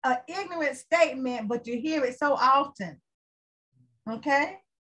 An ignorant statement, but you hear it so often. Okay?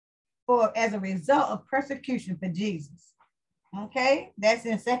 As a result of persecution for Jesus. Okay? That's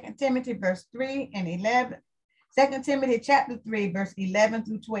in 2 Timothy verse 3 and 11. 2 Timothy chapter 3, verse 11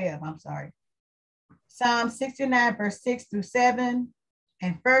 through 12. I'm sorry. Psalm 69, verse 6 through 7.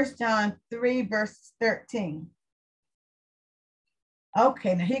 And 1 John 3, verse 13.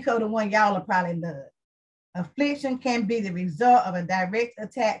 Okay, now here goes the one y'all will probably love. Affliction can be the result of a direct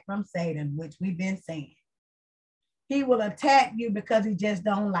attack from Satan, which we've been saying. He will attack you because he just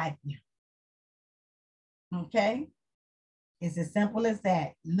don't like you. Okay? It's as simple as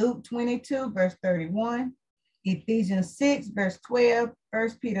that. Luke 22, verse 31. Ephesians 6, verse 12. 1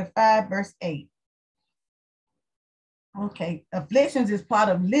 Peter 5, verse 8. Okay, afflictions is part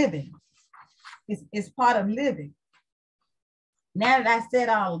of living. It's part of living. Now that I said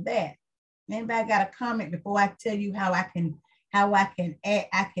all of that, anybody got a comment before I tell you how I can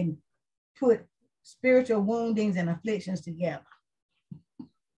put spiritual woundings and afflictions together?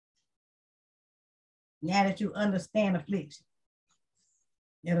 Now that you understand affliction.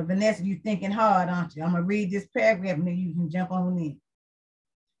 Now, Vanessa, you thinking hard, aren't you? I'm going to read this paragraph and then you can jump on in.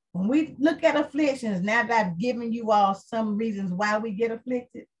 When we look at afflictions, now that I've given you all some reasons why we get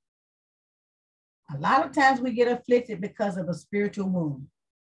afflicted, a lot of times we get afflicted because of a spiritual wound.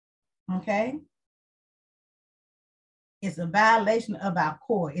 Okay? It's a violation of our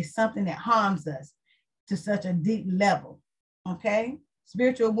core. It's something that harms us to such a deep level. Okay?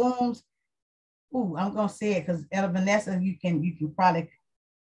 Spiritual wounds. Ooh, I'm gonna say it because Vanessa, you can probably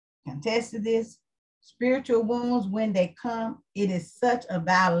contest to this. Spiritual wounds, when they come, it is such a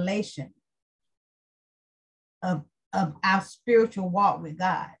violation of our spiritual walk with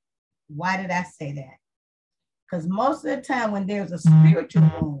God. Why did I say that? Because most of the time when there's a spiritual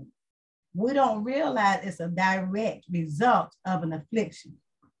wound, we don't realize it's a direct result of an affliction.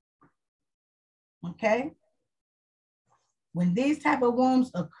 Okay? When these type of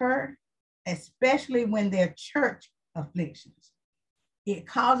wounds occur, especially when they're church afflictions, it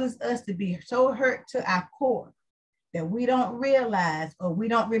causes us to be so hurt to our core that we don't realize or we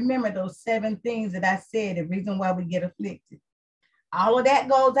don't remember those 7 things that I said, the reason why we get afflicted. All of that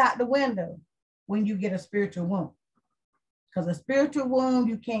goes out the window when you get a spiritual wound. Because a spiritual wound,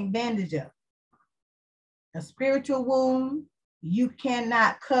 you can't bandage up. A spiritual wound, you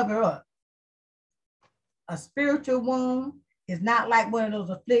cannot cover up. A spiritual wound is not like one of those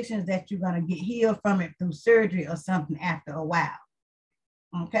afflictions that you're going to get healed from it through surgery or something after a while.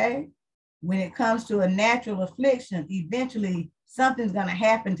 Okay? When it comes to a natural affliction, eventually something's going to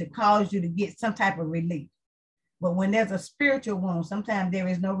happen to cause you to get some type of relief. But when there's a spiritual wound, sometimes there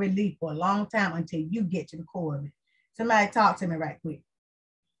is no relief for a long time until you get to the core of it. Somebody talk to me right quick.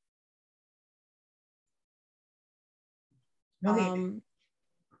 Go ahead.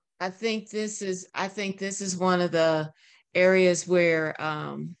 I think this is one of the areas where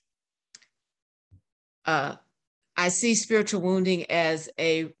I see spiritual wounding as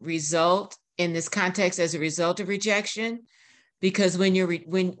a result in this context, as a result of rejection, because when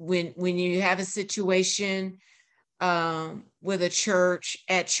you have a situation with a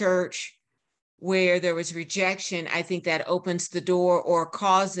church where there was rejection, I think that opens the door or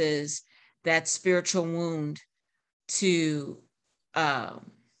causes that spiritual wound to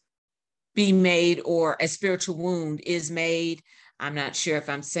be made, or a spiritual wound is made. I'm not sure if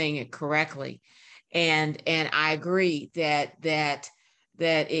I'm saying it correctly. And I agree that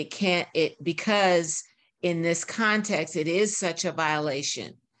it can't, because in this context, it is such a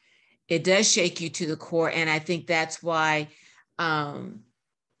violation. It does shake you to the core. And I think that's why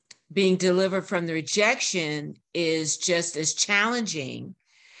being delivered from the rejection is just as challenging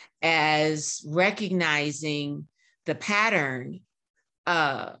as recognizing the pattern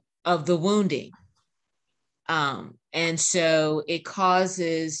of the wounding. And so it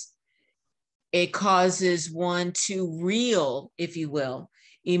causes one to reel, if you will,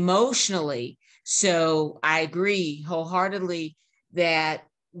 emotionally. So I agree wholeheartedly that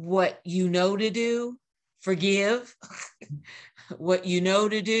what you know to do, forgive. What you know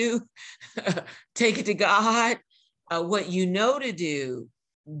to do, take it to God. What you know to do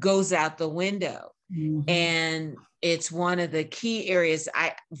goes out the window. Mm-hmm. And it's one of the key areas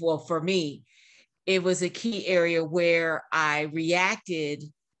for me, it was a key area where I reacted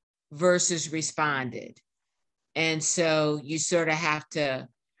versus responded. And so you sort of have to,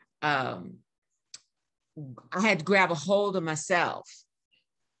 I had to grab a hold of myself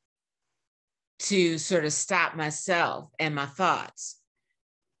to sort of stop myself and my thoughts,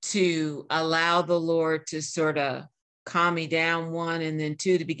 to allow the Lord to sort of calm me down, 1, and then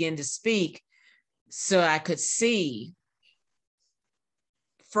 2, to begin to speak, so I could see,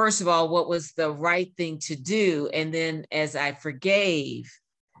 first of all, what was the right thing to do. And then as I forgave,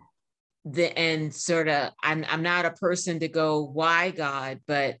 and sort of, I'm not a person to go, why God?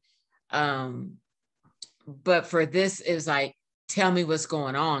 But for this, it was like, tell me what's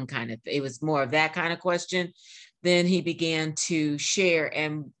going on, kind of. It was more of that kind of question. Then he began to share,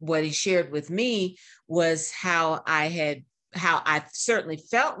 and what he shared with me was how I certainly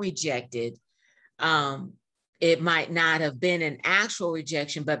felt rejected. It might not have been an actual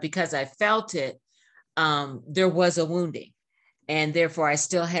rejection, but because I felt it, there was a wounding, and therefore I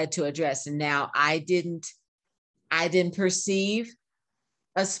still had to address. And now I didn't perceive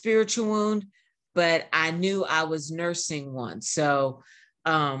a spiritual wound, but I knew I was nursing one. So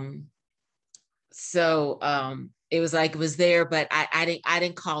it was like it was there, but I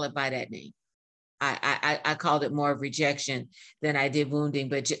didn't call it by that name. I called it more of rejection than I did wounding.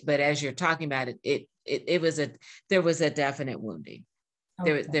 But as you're talking about it, there was a definite wounding.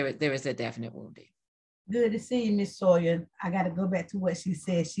 Okay. There was a definite wounding. Good to see you, Miss Sawyer. I got to go back to what she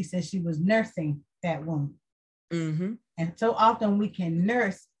said. She said she was nursing that wound. Mm-hmm. And so often we can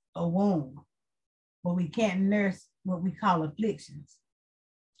nurse a wound, but we can't nurse what we call afflictions.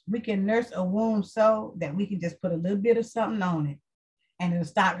 We can nurse a wound so that we can just put a little bit of something on it and it'll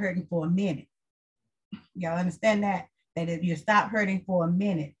stop hurting for a minute. Y'all understand that? That if you stop hurting for a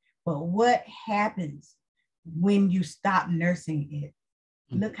minute, but what happens when you stop nursing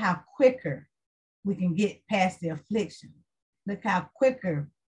it? Look how quicker we can get past the affliction. Look how quicker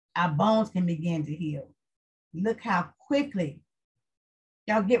our bones can begin to heal. Look how quickly,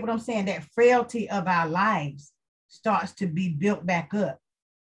 y'all get what I'm saying? That frailty of our lives starts to be built back up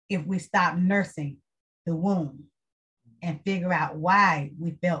if we stop nursing the wound and figure out why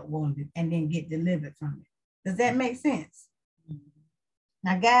we felt wounded and then get delivered from it. Does that make sense?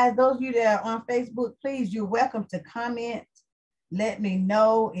 Now, guys, those of you that are on Facebook, please, you're welcome to comment. Let me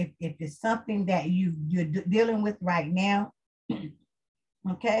know if it's something that you're dealing with right now.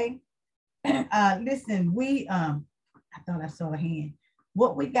 Okay. Listen, I thought I saw a hand.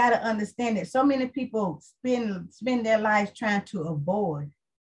 What we got to understand that so many people spend their lives trying to avoid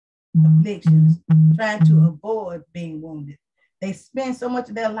afflictions, trying to avoid being wounded. They spend so much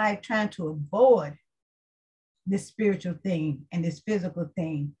of their life trying to avoid this spiritual thing and this physical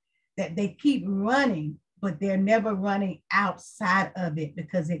thing that they keep running, but they're never running outside of it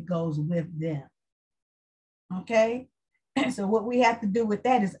because it goes with them. Okay? So what we have to do with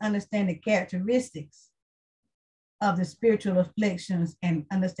that is understand the characteristics of the spiritual afflictions and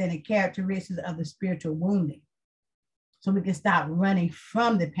understand the characteristics of the spiritual wounding. So we can stop running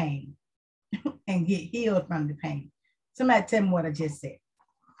from the pain and get healed from the pain. Somebody tell me what I just said.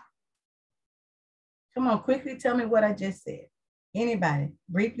 Come on, quickly tell me what I just said. Anybody,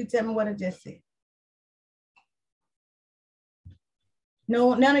 briefly tell me what I just said.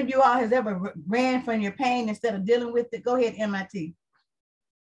 No, none of you all has ever ran from your pain instead of dealing with it. Go ahead, MIT.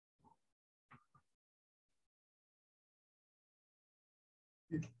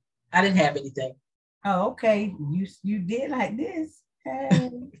 I didn't have anything. Oh, okay. You did like this.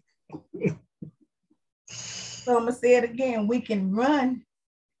 Hey. So I'm gonna say it again. We can run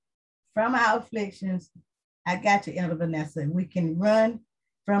from our afflictions. I got you, Elder Vanessa. We can run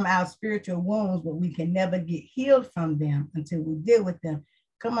from our spiritual wounds, but we can never get healed from them until we deal with them.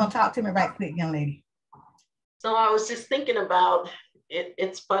 Come on, talk to me right quick, young lady. So I was just thinking about it.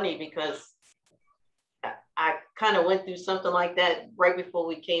 It's funny because I kind of went through something like that right before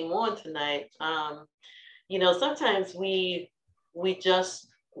we came on tonight. You know, sometimes we just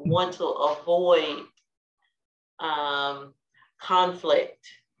want to avoid conflict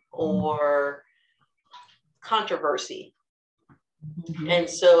or controversy. And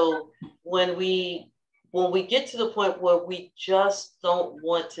so when we get to the point where we just don't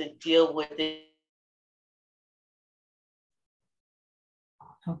want to deal with it.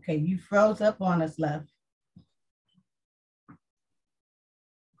 Okay, you froze up on us, love.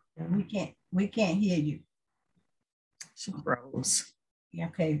 We can't hear you. She froze.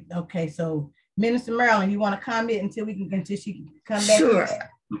 Okay. So Minister Marilyn, you want to comment until she can come back? Sure.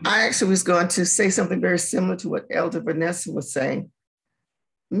 I actually was going to say something very similar to what Elder Vanessa was saying.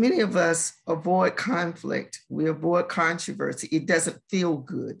 Many of us avoid conflict. We avoid controversy. It doesn't feel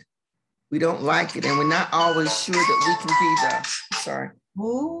good. We don't like it. And we're not always sure that we can be sorry.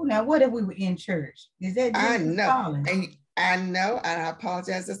 Ooh, now what if we were in church? Is that I know. Calling? And I know, and I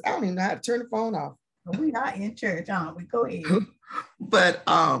apologize. I don't even know how to turn the phone off. Well, we are in church, aren't we? Go ahead. But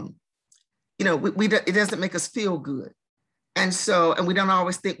you know, it doesn't make us feel good. And we don't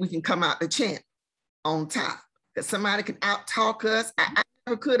always think we can come out the chant on top. Because somebody can out-talk us. I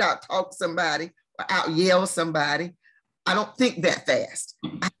never could out-talk somebody or out-yell somebody. I don't think that fast.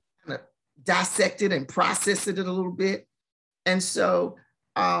 I kind of dissect it and process it a little bit. And so,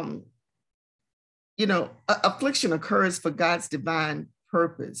 you know, affliction occurs for God's divine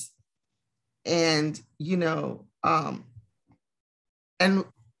purpose. And, you know, and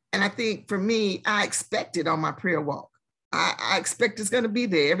I think for me, I expect it on my prayer walk. I expect it's going to be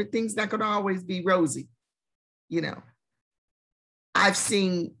there. Everything's not going to always be rosy. You know, I've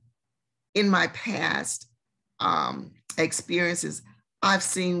seen in my past experiences, I've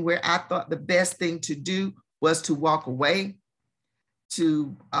seen where I thought the best thing to do was to walk away,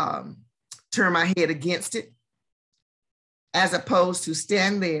 to turn my head against it, as opposed to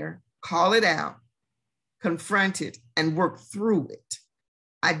stand there, call it out, confront it, and work through it.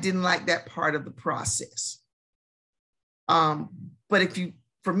 I didn't like that part of the process. But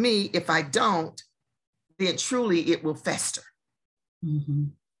for me, if I don't, then truly it will fester. Mm-hmm.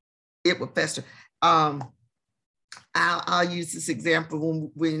 It will fester. I'll use this example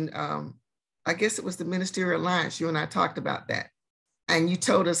when I guess it was the Ministerial Alliance, you and I talked about that. and you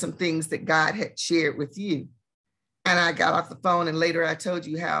told us some things that God had shared with you. And I got off the phone, and later I told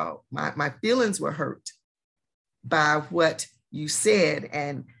you how my feelings were hurt by what you said.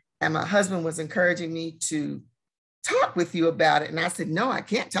 And my husband was encouraging me to talk with you about it. And I said, no, I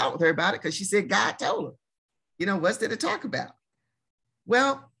can't talk with her about it, because she said God told her. You know, what's there to talk about?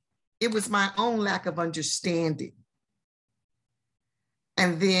 Well, it was my own lack of understanding.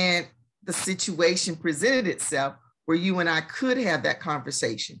 And then the situation presented itself where you and I could have that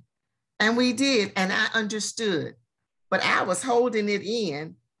conversation. And we did, and I understood. But I was holding it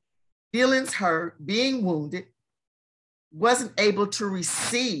in, feelings hurt, being wounded, wasn't able to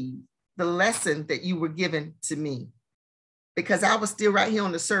receive the lesson that you were giving to me, because I was still right here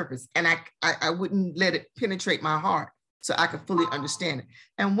on the surface, and I wouldn't let it penetrate my heart so I could fully understand it.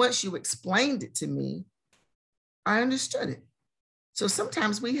 And once you explained it to me, I understood it. So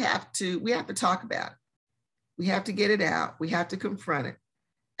sometimes we have to talk about it. We have to get it out. We have to confront it.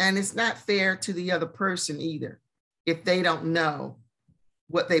 And it's not fair to the other person either, if they don't know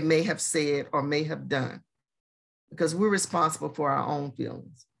what they may have said or may have done, because we're responsible for our own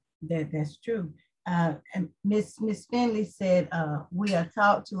feelings. That's true. And Miss Finley said, we are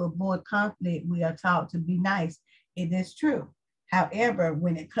taught to avoid conflict. We are taught to be nice. It is true. However,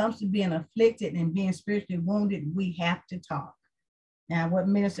 when it comes to being afflicted and being spiritually wounded, we have to talk. Now, what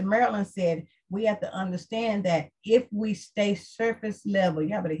Minister Marilyn said, we have to understand that if we stay surface level,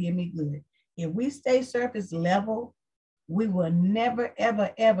 y'all better hear me good. If we stay surface level, we will never,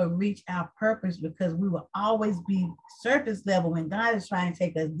 ever, ever reach our purpose, because we will always be surface level when God is trying to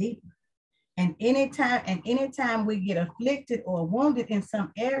take us deeper. And anytime we get afflicted or wounded in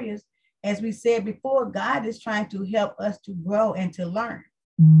some areas, as we said before, God is trying to help us to grow and to learn.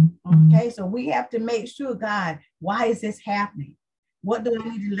 Okay, so we have to make sure, God, why is this happening? What do I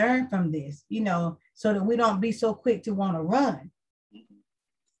need to learn from this? You know, so that we don't be so quick to want to run.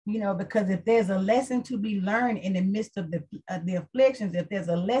 You know, because if there's a lesson to be learned in the midst of the afflictions, if there's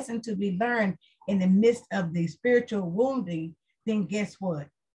a lesson to be learned in the midst of the spiritual wounding, then guess what?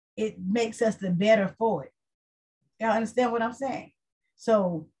 It makes us the better for it. Y'all understand what I'm saying?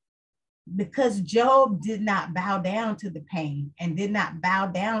 So because Job did not bow down to the pain and did not bow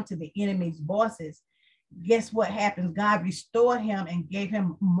down to the enemy's voices, guess what happens? God restored him and gave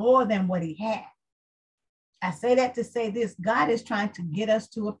him more than what he had. I say that to say this: God is trying to get us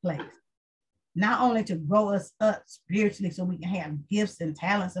to a place, not only to grow us up spiritually so we can have gifts and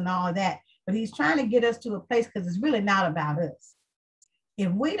talents and all that, but he's trying to get us to a place, because it's really not about us.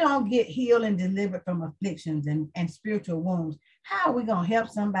 If we don't get healed and delivered from afflictions and spiritual wounds, how are we going to help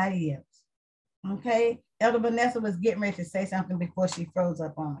somebody else? Okay. Elder Vanessa was getting ready to say something before she froze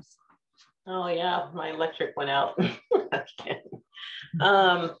up on us. Oh yeah, my electric went out.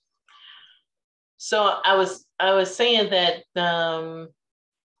 So I was saying that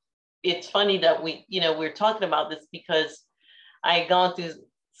it's funny that we're talking about this, because I had gone through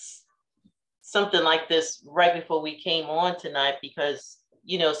something like this right before we came on tonight, because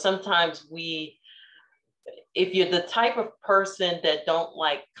sometimes if you're the type of person that don't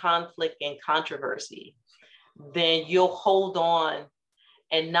like conflict and controversy, then you'll hold on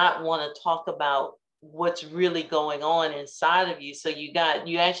and not want to talk about what's really going on inside of you. So you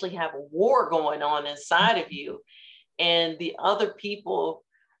actually have a war going on inside of you, and the other people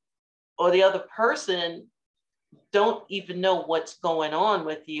or the other person don't even know what's going on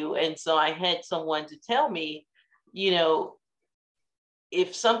with you. And so I had someone to tell me,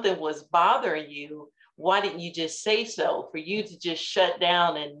 if something was bothering you, why didn't you just say so? For you to just shut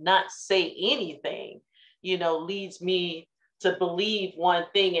down and not say anything, leads me to believe one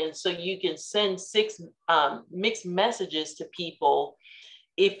thing. And so you can send 6 mixed messages to people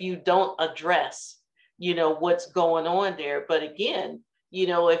if you don't address, what's going on there. But again,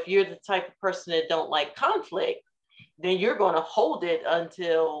 if you're the type of person that don't like conflict, then you're going to hold it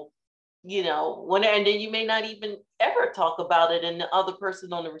until, and then you may not even ever talk about it, and the other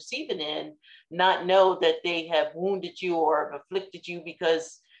person on the receiving end not know that they have wounded you or have afflicted you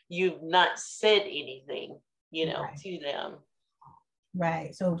because you've not said anything, Right. to them.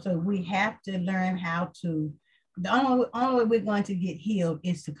 Right. So we have to learn how to. The only way we're going to get healed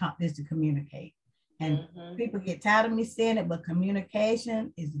is to communicate. And people get tired of me saying it, but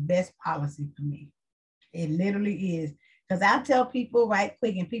communication is the best policy for me. It literally is. Because I tell people right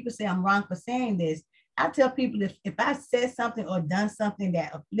quick, and people say I'm wrong for saying this. I tell people, if I said something or done something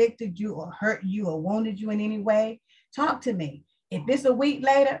that afflicted you or hurt you or wounded you in any way, talk to me. If it's a week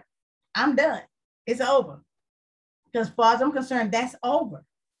later, I'm done. It's over. Because as far as I'm concerned, that's over.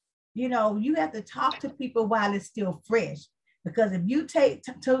 You have to talk to people while it's still fresh. Because if you take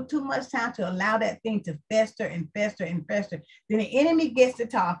too much time to allow that thing to fester and fester and fester, then the enemy gets to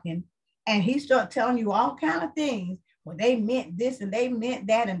talking and he starts telling you all kind of things. Well, they meant this and they meant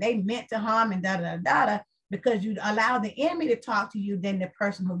that and they meant to harm and da da da da, because you allow the enemy to talk to you than the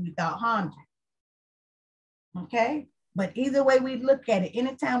person who you thought harmed you. Okay? But either way we look at it,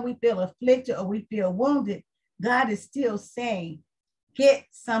 anytime we feel afflicted or we feel wounded, God is still saying, get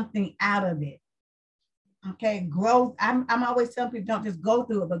something out of it. Okay, growth. I'm always telling people, don't just go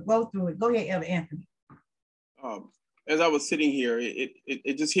through it, but grow through it. Go ahead, Elder Anthony. As I was sitting here,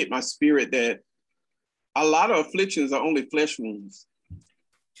 it just hit my spirit that a lot of afflictions are only flesh wounds.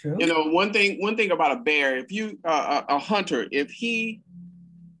 True. You know, one thing about a bear, if you a hunter, if he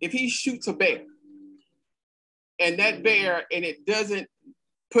shoots a bear, and that bear and it doesn't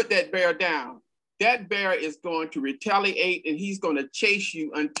put that bear down, that bear is going to retaliate and he's going to chase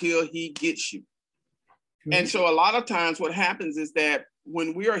you until he gets you. And so a lot of times what happens is that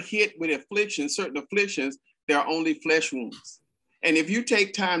when we are hit with afflictions, certain afflictions, they're only flesh wounds. And if you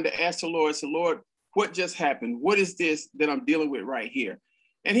take time to ask the Lord, say, Lord, what just happened? What is this that I'm dealing with right here?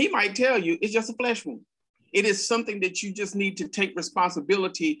 And he might tell you it's just a flesh wound. It is something that you just need to take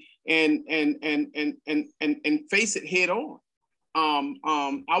responsibility and face it head on.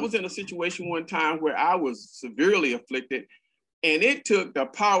 I was in a situation one time where I was severely afflicted, and it took the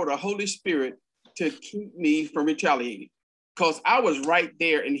power of the Holy Spirit to keep me from retaliating, because I was right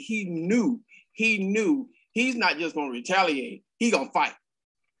there and he knew he's not just going to retaliate, he's going to fight,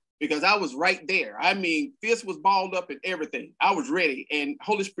 because I was right there. I mean, fist was balled up and everything. I was ready, and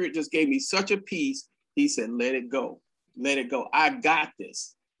Holy Spirit just gave me such a peace. He said, let it go. Let it go. I got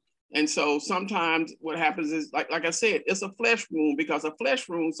this. And so sometimes what happens is, like I said, it's a flesh wound, because a flesh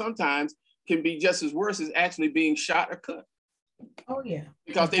wound sometimes can be just as worse as actually being shot or cut. Oh, yeah.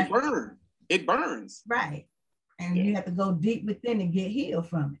 Because they burn. It burns. Right. And you have to go deep within and get healed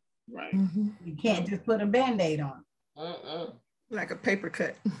from it. Right. You can't just put a Band-Aid on. Like a paper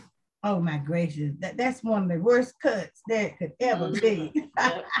cut. Oh my gracious. That's one of the worst cuts there could ever be. Yep,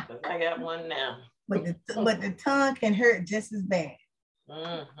 I got one now. But the tongue can hurt just as bad.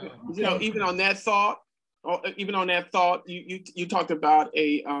 You know, even on that thought, you talked about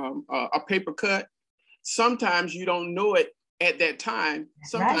a paper cut. Sometimes you don't know it at that time.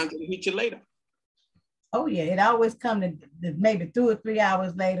 Sometimes it'll hit you later. Oh yeah, it always comes to maybe 2 or 3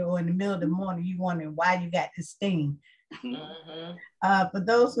 hours later, or in the middle of the morning, you wondering why you got this sting. For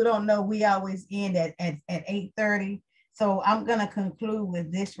those who don't know, we always end at 8:30. So I'm gonna conclude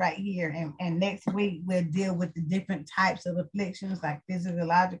with this right here, and next week we'll deal with the different types of afflictions, like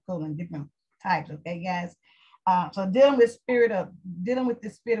physiological and different types. Okay, guys. So dealing with the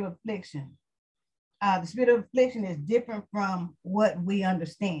spirit of affliction. The spirit of affliction is different from what we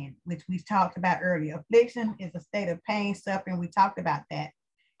understand, which we talked about earlier. Affliction is a state of pain, suffering. We talked about that.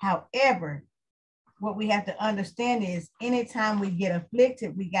 However, what we have to understand is anytime we get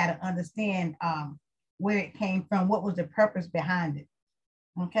afflicted, we got to understand where it came from, what was the purpose behind it.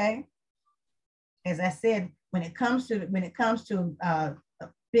 Okay. As I said, when it comes to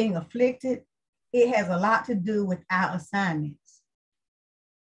being afflicted, it has a lot to do with our assignments.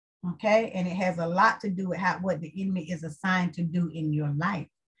 Okay, and it has a lot to do with what the enemy is assigned to do in your life.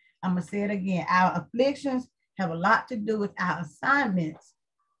 I'm gonna say it again. Our afflictions have a lot to do with our assignments,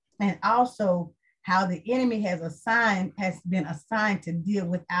 and also how the enemy has been assigned to deal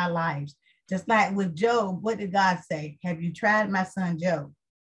with our lives. Just like with Job, what did God say? Have you tried my son Job?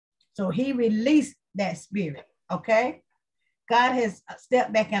 So he released that spirit. Okay, God has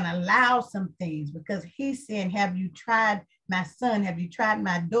stepped back and allowed some things, because he's saying, have you tried my son? Have you tried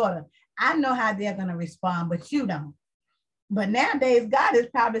my daughter? I know how they're going to respond, but you don't. But nowadays, God is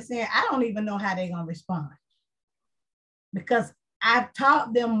probably saying, I don't even know how they're going to respond, because I've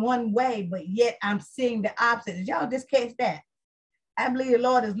taught them one way, but yet I'm seeing the opposite. Did y'all just catch that? I believe the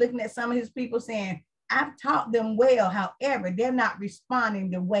Lord is looking at some of his people saying, I've taught them well. However, they're not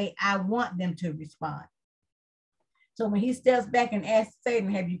responding the way I want them to respond. So when he steps back and asks Satan,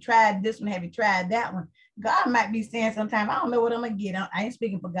 have you tried this one? Have you tried that one? God might be saying sometimes, I don't know what I'm going to get. I ain't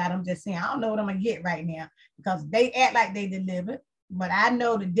speaking for God. I'm just saying, I don't know what I'm going to get right now, because they act like they delivered, but I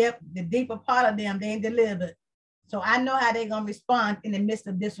know the deeper part of them, they ain't delivered. So I know how they're going to respond in the midst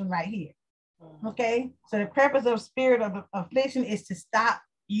of this one right here. Okay. So the purpose of spirit of affliction is to stop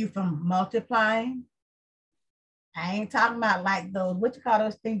you from multiplying. I ain't talking about like those, what you call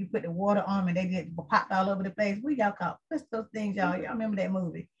those things you put the water on and they get popped all over the place. What y'all call? What's those things, y'all? Y'all remember that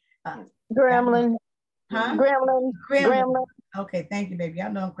movie? Gremlin. Huh? Gremlin. Okay, thank you, baby.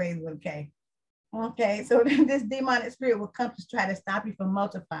 Y'all know I'm crazy with okay. Okay, so this demonic spirit will come to try to stop you from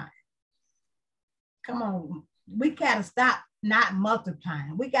multiplying. Come on, we gotta stop not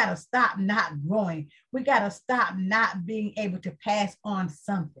multiplying. We got to stop not growing. We got to stop not being able to pass on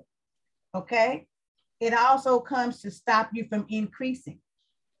something. Okay? It also comes to stop you from increasing.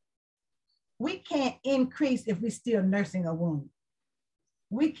 We can't increase if we're still nursing a wound.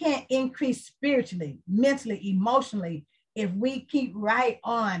 We can't increase spiritually, mentally, emotionally, if we keep right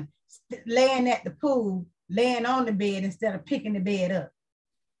on laying at the pool, laying on the bed instead of picking the bed up.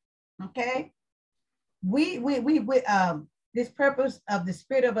 Okay? This purpose of the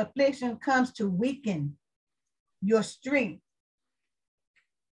spirit of affliction comes to weaken your strength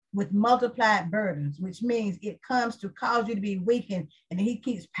with multiplied burdens, which means it comes to cause you to be weakened, and he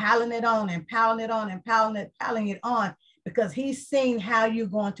keeps piling it on and piling it on and piling it on because he's seeing how you're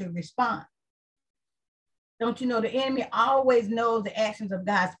going to respond. Don't you know the enemy always knows the actions of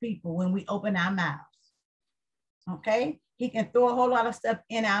God's people when we open our mouths? Okay? He can throw a whole lot of stuff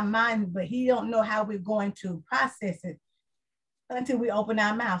in our mind, but he don't know how we're going to process it until we open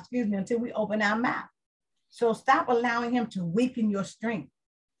our mouth. Until we open our mouth. So stop allowing him to weaken your strength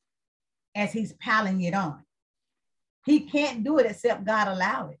as he's piling it on. He can't do it except God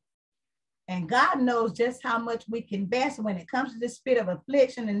allow it. And God knows just how much we can bear. So when it comes to this spirit of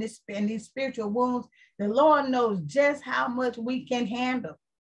affliction and these spiritual wounds, the Lord knows just how much we can handle.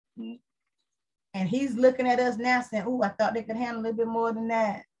 Mm-hmm. And he's looking at us now saying, oh, I thought they could handle a little bit more than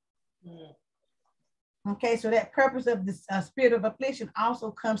that. Mm-hmm. Okay, so that purpose of the spirit of affliction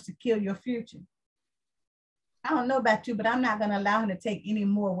also comes to kill your future. I don't know about you, but I'm not going to allow him to take any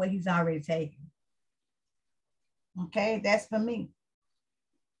more of what he's already taken. Okay, that's for me.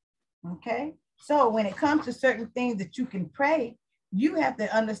 Okay, so when it comes to certain things that you can pray, you have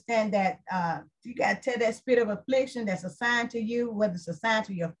to understand that you got to tell that spirit of affliction that's assigned to you, whether it's assigned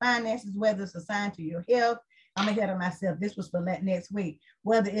to your finances, whether it's assigned to your health. I'm ahead of myself. This was for next week.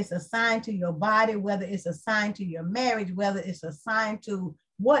 Whether it's assigned to your body, whether it's assigned to your marriage, whether it's assigned to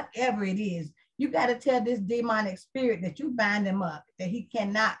whatever it is, you got to tell this demonic spirit that you bind him up, that he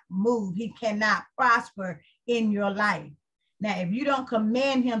cannot move, he cannot prosper in your life. Now, if you don't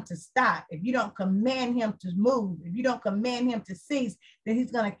command him to stop, if you don't command him to move, if you don't command him to cease, then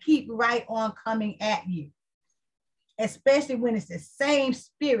he's going to keep right on coming at you, especially when it's the same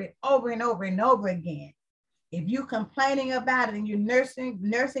spirit over and over and over again. If you're complaining about it and you're nursing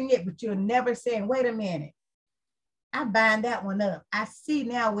it, but you're never saying, wait a minute, I bind that one up. I see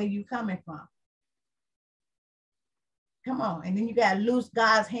now where you're coming from. Come on. And then you got to loose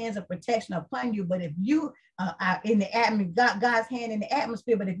God's hands of protection upon you. But if you are in the atmosphere, God's hand in the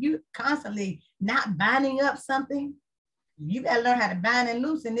atmosphere, but if you constantly not binding up something, you got to learn how to bind and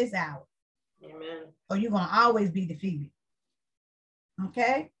loose in this hour. Amen. Or you're going to always be defeated.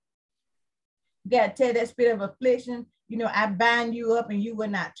 Okay? You got to tell that spirit of affliction, you know, I bind you up and you will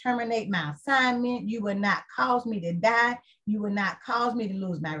not terminate my assignment. You will not cause me to die. You will not cause me to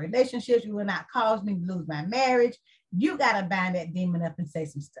lose my relationships. You will not cause me to lose my marriage. You got to bind that demon up and say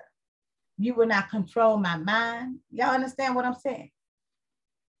some stuff. You will not control my mind. Y'all understand what I'm saying?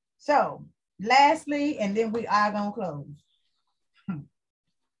 So lastly, and then we are going to close.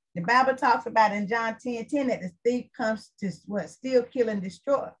 The Bible talks about in John 10:10 that the thief comes to what? Steal, kill, and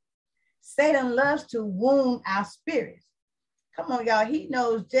destroy. Satan loves to wound our spirits. Come on, y'all. He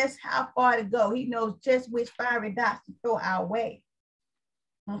knows just how far to go. He knows just which fiery dots to throw our way.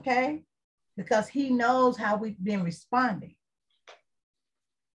 Okay? Because he knows how we've been responding.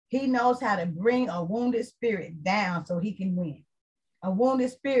 He knows how to bring a wounded spirit down so he can win. A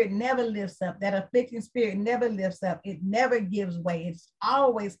wounded spirit never lifts up. That afflicting spirit never lifts up. It never gives way. It's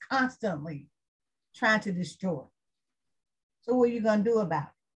always constantly trying to destroy. So what are you going to do about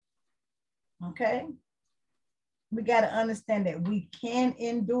it? Okay? We got to understand that we can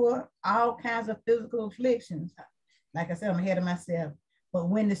endure all kinds of physical afflictions. Like I said, I'm ahead of myself. But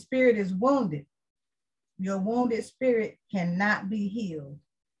when the spirit is wounded, your wounded spirit cannot be healed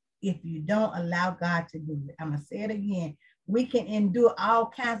if you don't allow God to do it. I'm going to say it again. We can endure all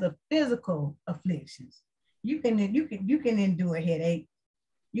kinds of physical afflictions. You can endure a headache.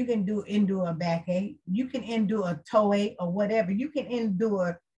 You can endure a backache. You can endure a toe ache or whatever. You can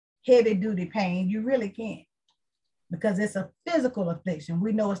endure heavy duty pain. You really can, because it's a physical affliction.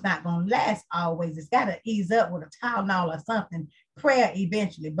 We know it's not going to last always. It's got to ease up with a Tylenol or something, prayer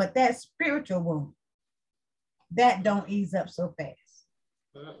eventually. But that spiritual wound, that don't ease up so fast,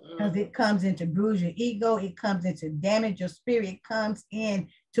 because it comes in to bruise your ego. It comes in to damage your spirit. It comes in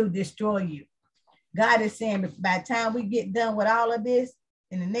to destroy you. God is saying, by the time we get done with all of this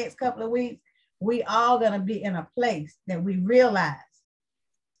in the next couple of weeks, we all going to be in a place that we realize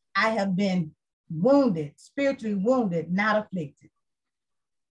I have been wounded, spiritually wounded, not afflicted.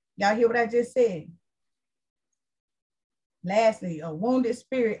 Y'all hear what I just said? Lastly, a wounded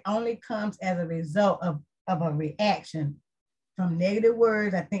spirit only comes as a result of a reaction from negative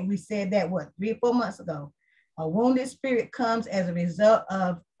words. I think we said that, 3 or 4 months ago. A wounded spirit comes as a result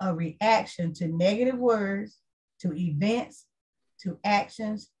of a reaction to negative words, to events, to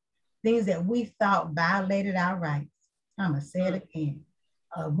actions, things that we thought violated our rights. I'm going to say it again.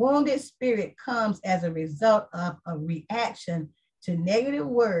 A wounded spirit comes as a result of a reaction to negative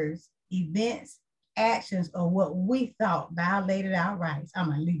words, events, actions, or what we thought violated our rights. I'm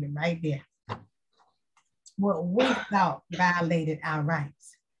going to leave it right there. What we thought violated our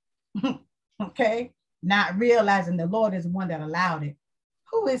rights. Okay? Not realizing the Lord is the one that allowed it.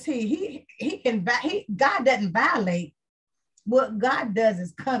 Who is he? God doesn't violate. What God does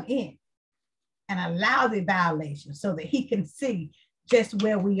is come in and allow the violation so that he can see just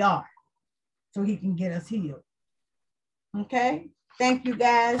where we are, so he can get us healed. Okay? Thank you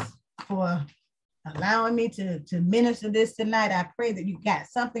guys for allowing me to minister this tonight. I pray that you got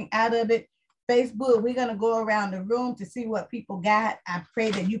something out of it. Facebook, we're going to go around the room to see what people got. I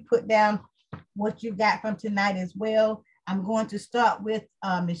pray that you put down what you got from tonight as well. I'm going to start with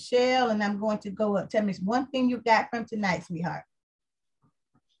Michelle, and I'm going to go up. Tell me one thing you got from tonight, sweetheart.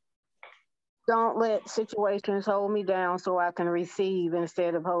 Don't let situations hold me down so I can receive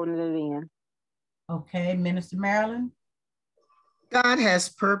instead of holding it in. Okay, Minister Marilyn. God has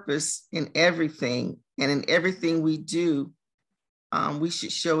purpose in everything, and in everything we do, we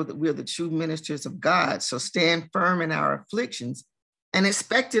should show that we're the true ministers of God. So stand firm in our afflictions and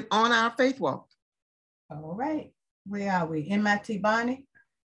expect it on our faith walk. All right. Where are we? MIT Bonnie?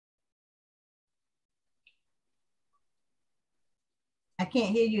 I can't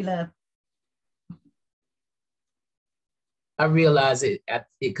hear you, love. I realize it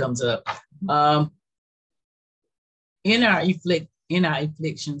comes up. In our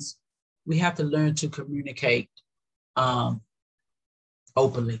afflictions, we have to learn to communicate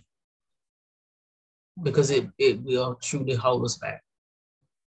openly, because it will truly hold us back.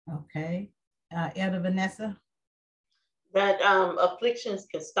 Okay. Elder Vanessa? That afflictions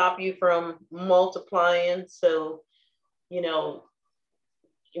can stop you from multiplying. So, in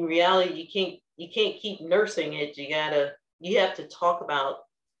reality, you can't keep nursing it. You have to talk about,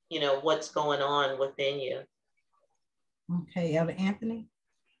 what's going on within you. Okay, Elder Anthony?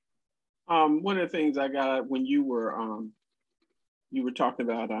 One of the things I got when you were talking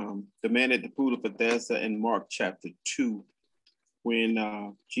about the man at the pool of Bethesda in Mark chapter 2,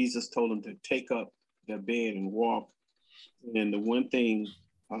 when Jesus told him to take up their bed and walk. And the one thing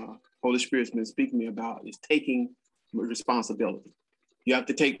Holy Spirit's been speaking to me about is taking responsibility. You have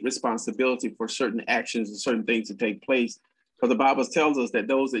to take responsibility for certain actions and certain things to take place, because the Bible tells us that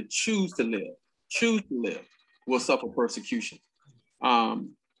those that choose to live will suffer persecution.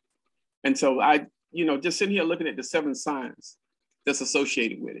 And so I, just sitting here looking at the 7 signs that's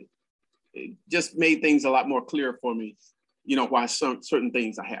associated with it, it just made things a lot more clear for me, why certain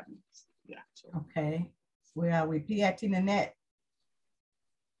things are happening. Yeah. So. Okay. Where are we? Pate, Nanette?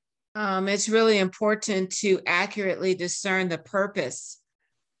 It's really important to accurately discern the purpose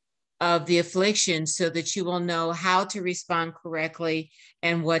of the affliction so that you will know how to respond correctly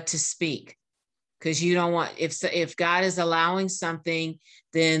and what to speak. Because you don't want, if God is allowing something,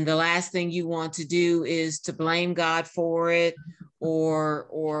 then the last thing you want to do is to blame God for it,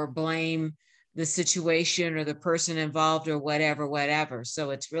 or blame the situation or the person involved or whatever. So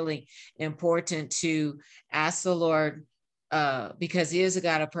it's really important to ask the Lord, because he is a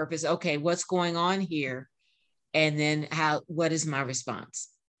God of purpose. Okay, what's going on here? And then what is my response?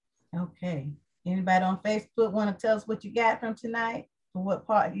 Okay. Anybody on Facebook want to tell us what you got from tonight, or what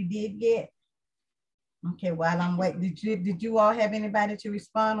part you did get? Okay, while I'm waiting, did you all have anybody to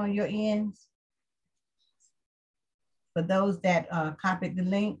respond on your ends? For those that copied the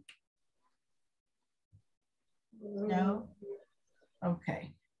link? No?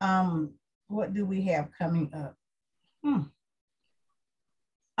 Okay. What do we have coming up?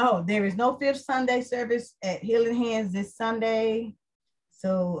 Oh, there is no 5th Sunday service at Healing Hands this Sunday.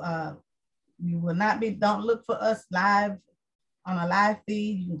 So you will not be, don't look for us live on a live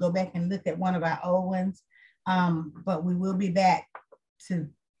feed. You can go back and look at one of our old ones. But we will be back to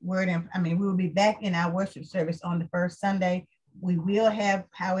we will be back in our worship service on the first Sunday. We will have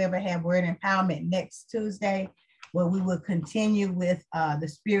Word Empowerment next Tuesday, where we will continue with the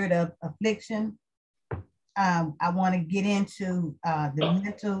spirit of affliction. I want to get into the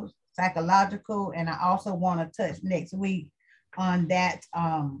mental, psychological, and I also want to touch next week on that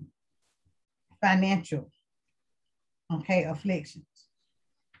financial, afflictions.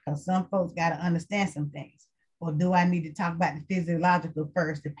 Because some folks got to understand some things. Or do I need to talk about the physiological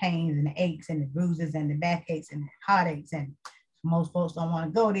first, the pains and the aches and the bruises and the backaches and the heartaches? And most folks don't want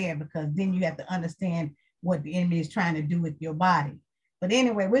to go there because then you have to understand what the enemy is trying to do with your body. But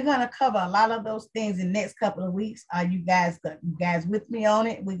anyway, we're going to cover a lot of those things in the next couple of weeks. Are you guys with me on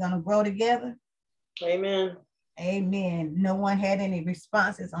it? We're going to grow together. Amen. Amen. No one had any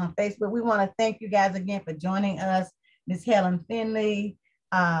responses on Facebook. We want to thank you guys again for joining us. Miss Helen Finley,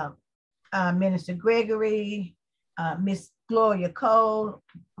 Minister Gregory, Miss Gloria Cole,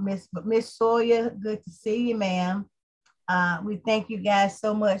 Miss Sawyer, good to see you, ma'am. We thank you guys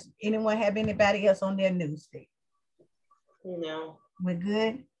so much. Anyone have anybody else on their news feed? No. We're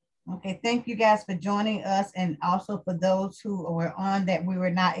good? Okay, thank you guys for joining us, and also for those who were on that we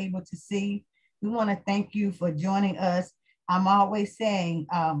were not able to see. We want to thank you for joining us. I'm always saying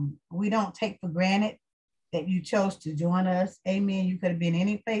we don't take for granted that you chose to join us. Amen. You could have been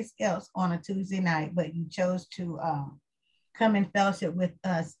any place else on a Tuesday night, but you chose to come and fellowship with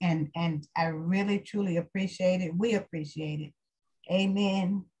us. And I really, truly appreciate it. We appreciate it.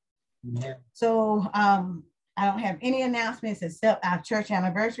 Amen. Yeah. So I don't have any announcements except our church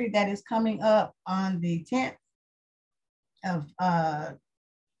anniversary that is coming up on the 10th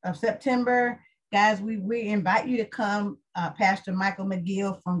of September. Guys, we invite you to come. Pastor Michael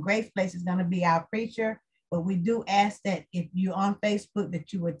McGill from Grace Place is going to be our preacher. But we do ask that if you're on Facebook,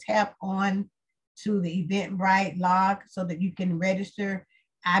 that you would tap on to the Eventbrite log so that you can register.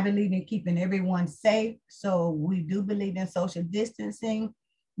 I believe in keeping everyone safe. So we do believe in social distancing.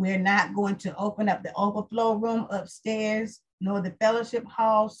 We're not going to open up the overflow room upstairs, nor the fellowship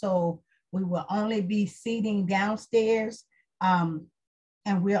hall. So we will only be seating downstairs.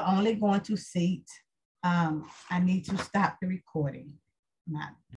 And we're only going to seat. I need to stop the recording. Not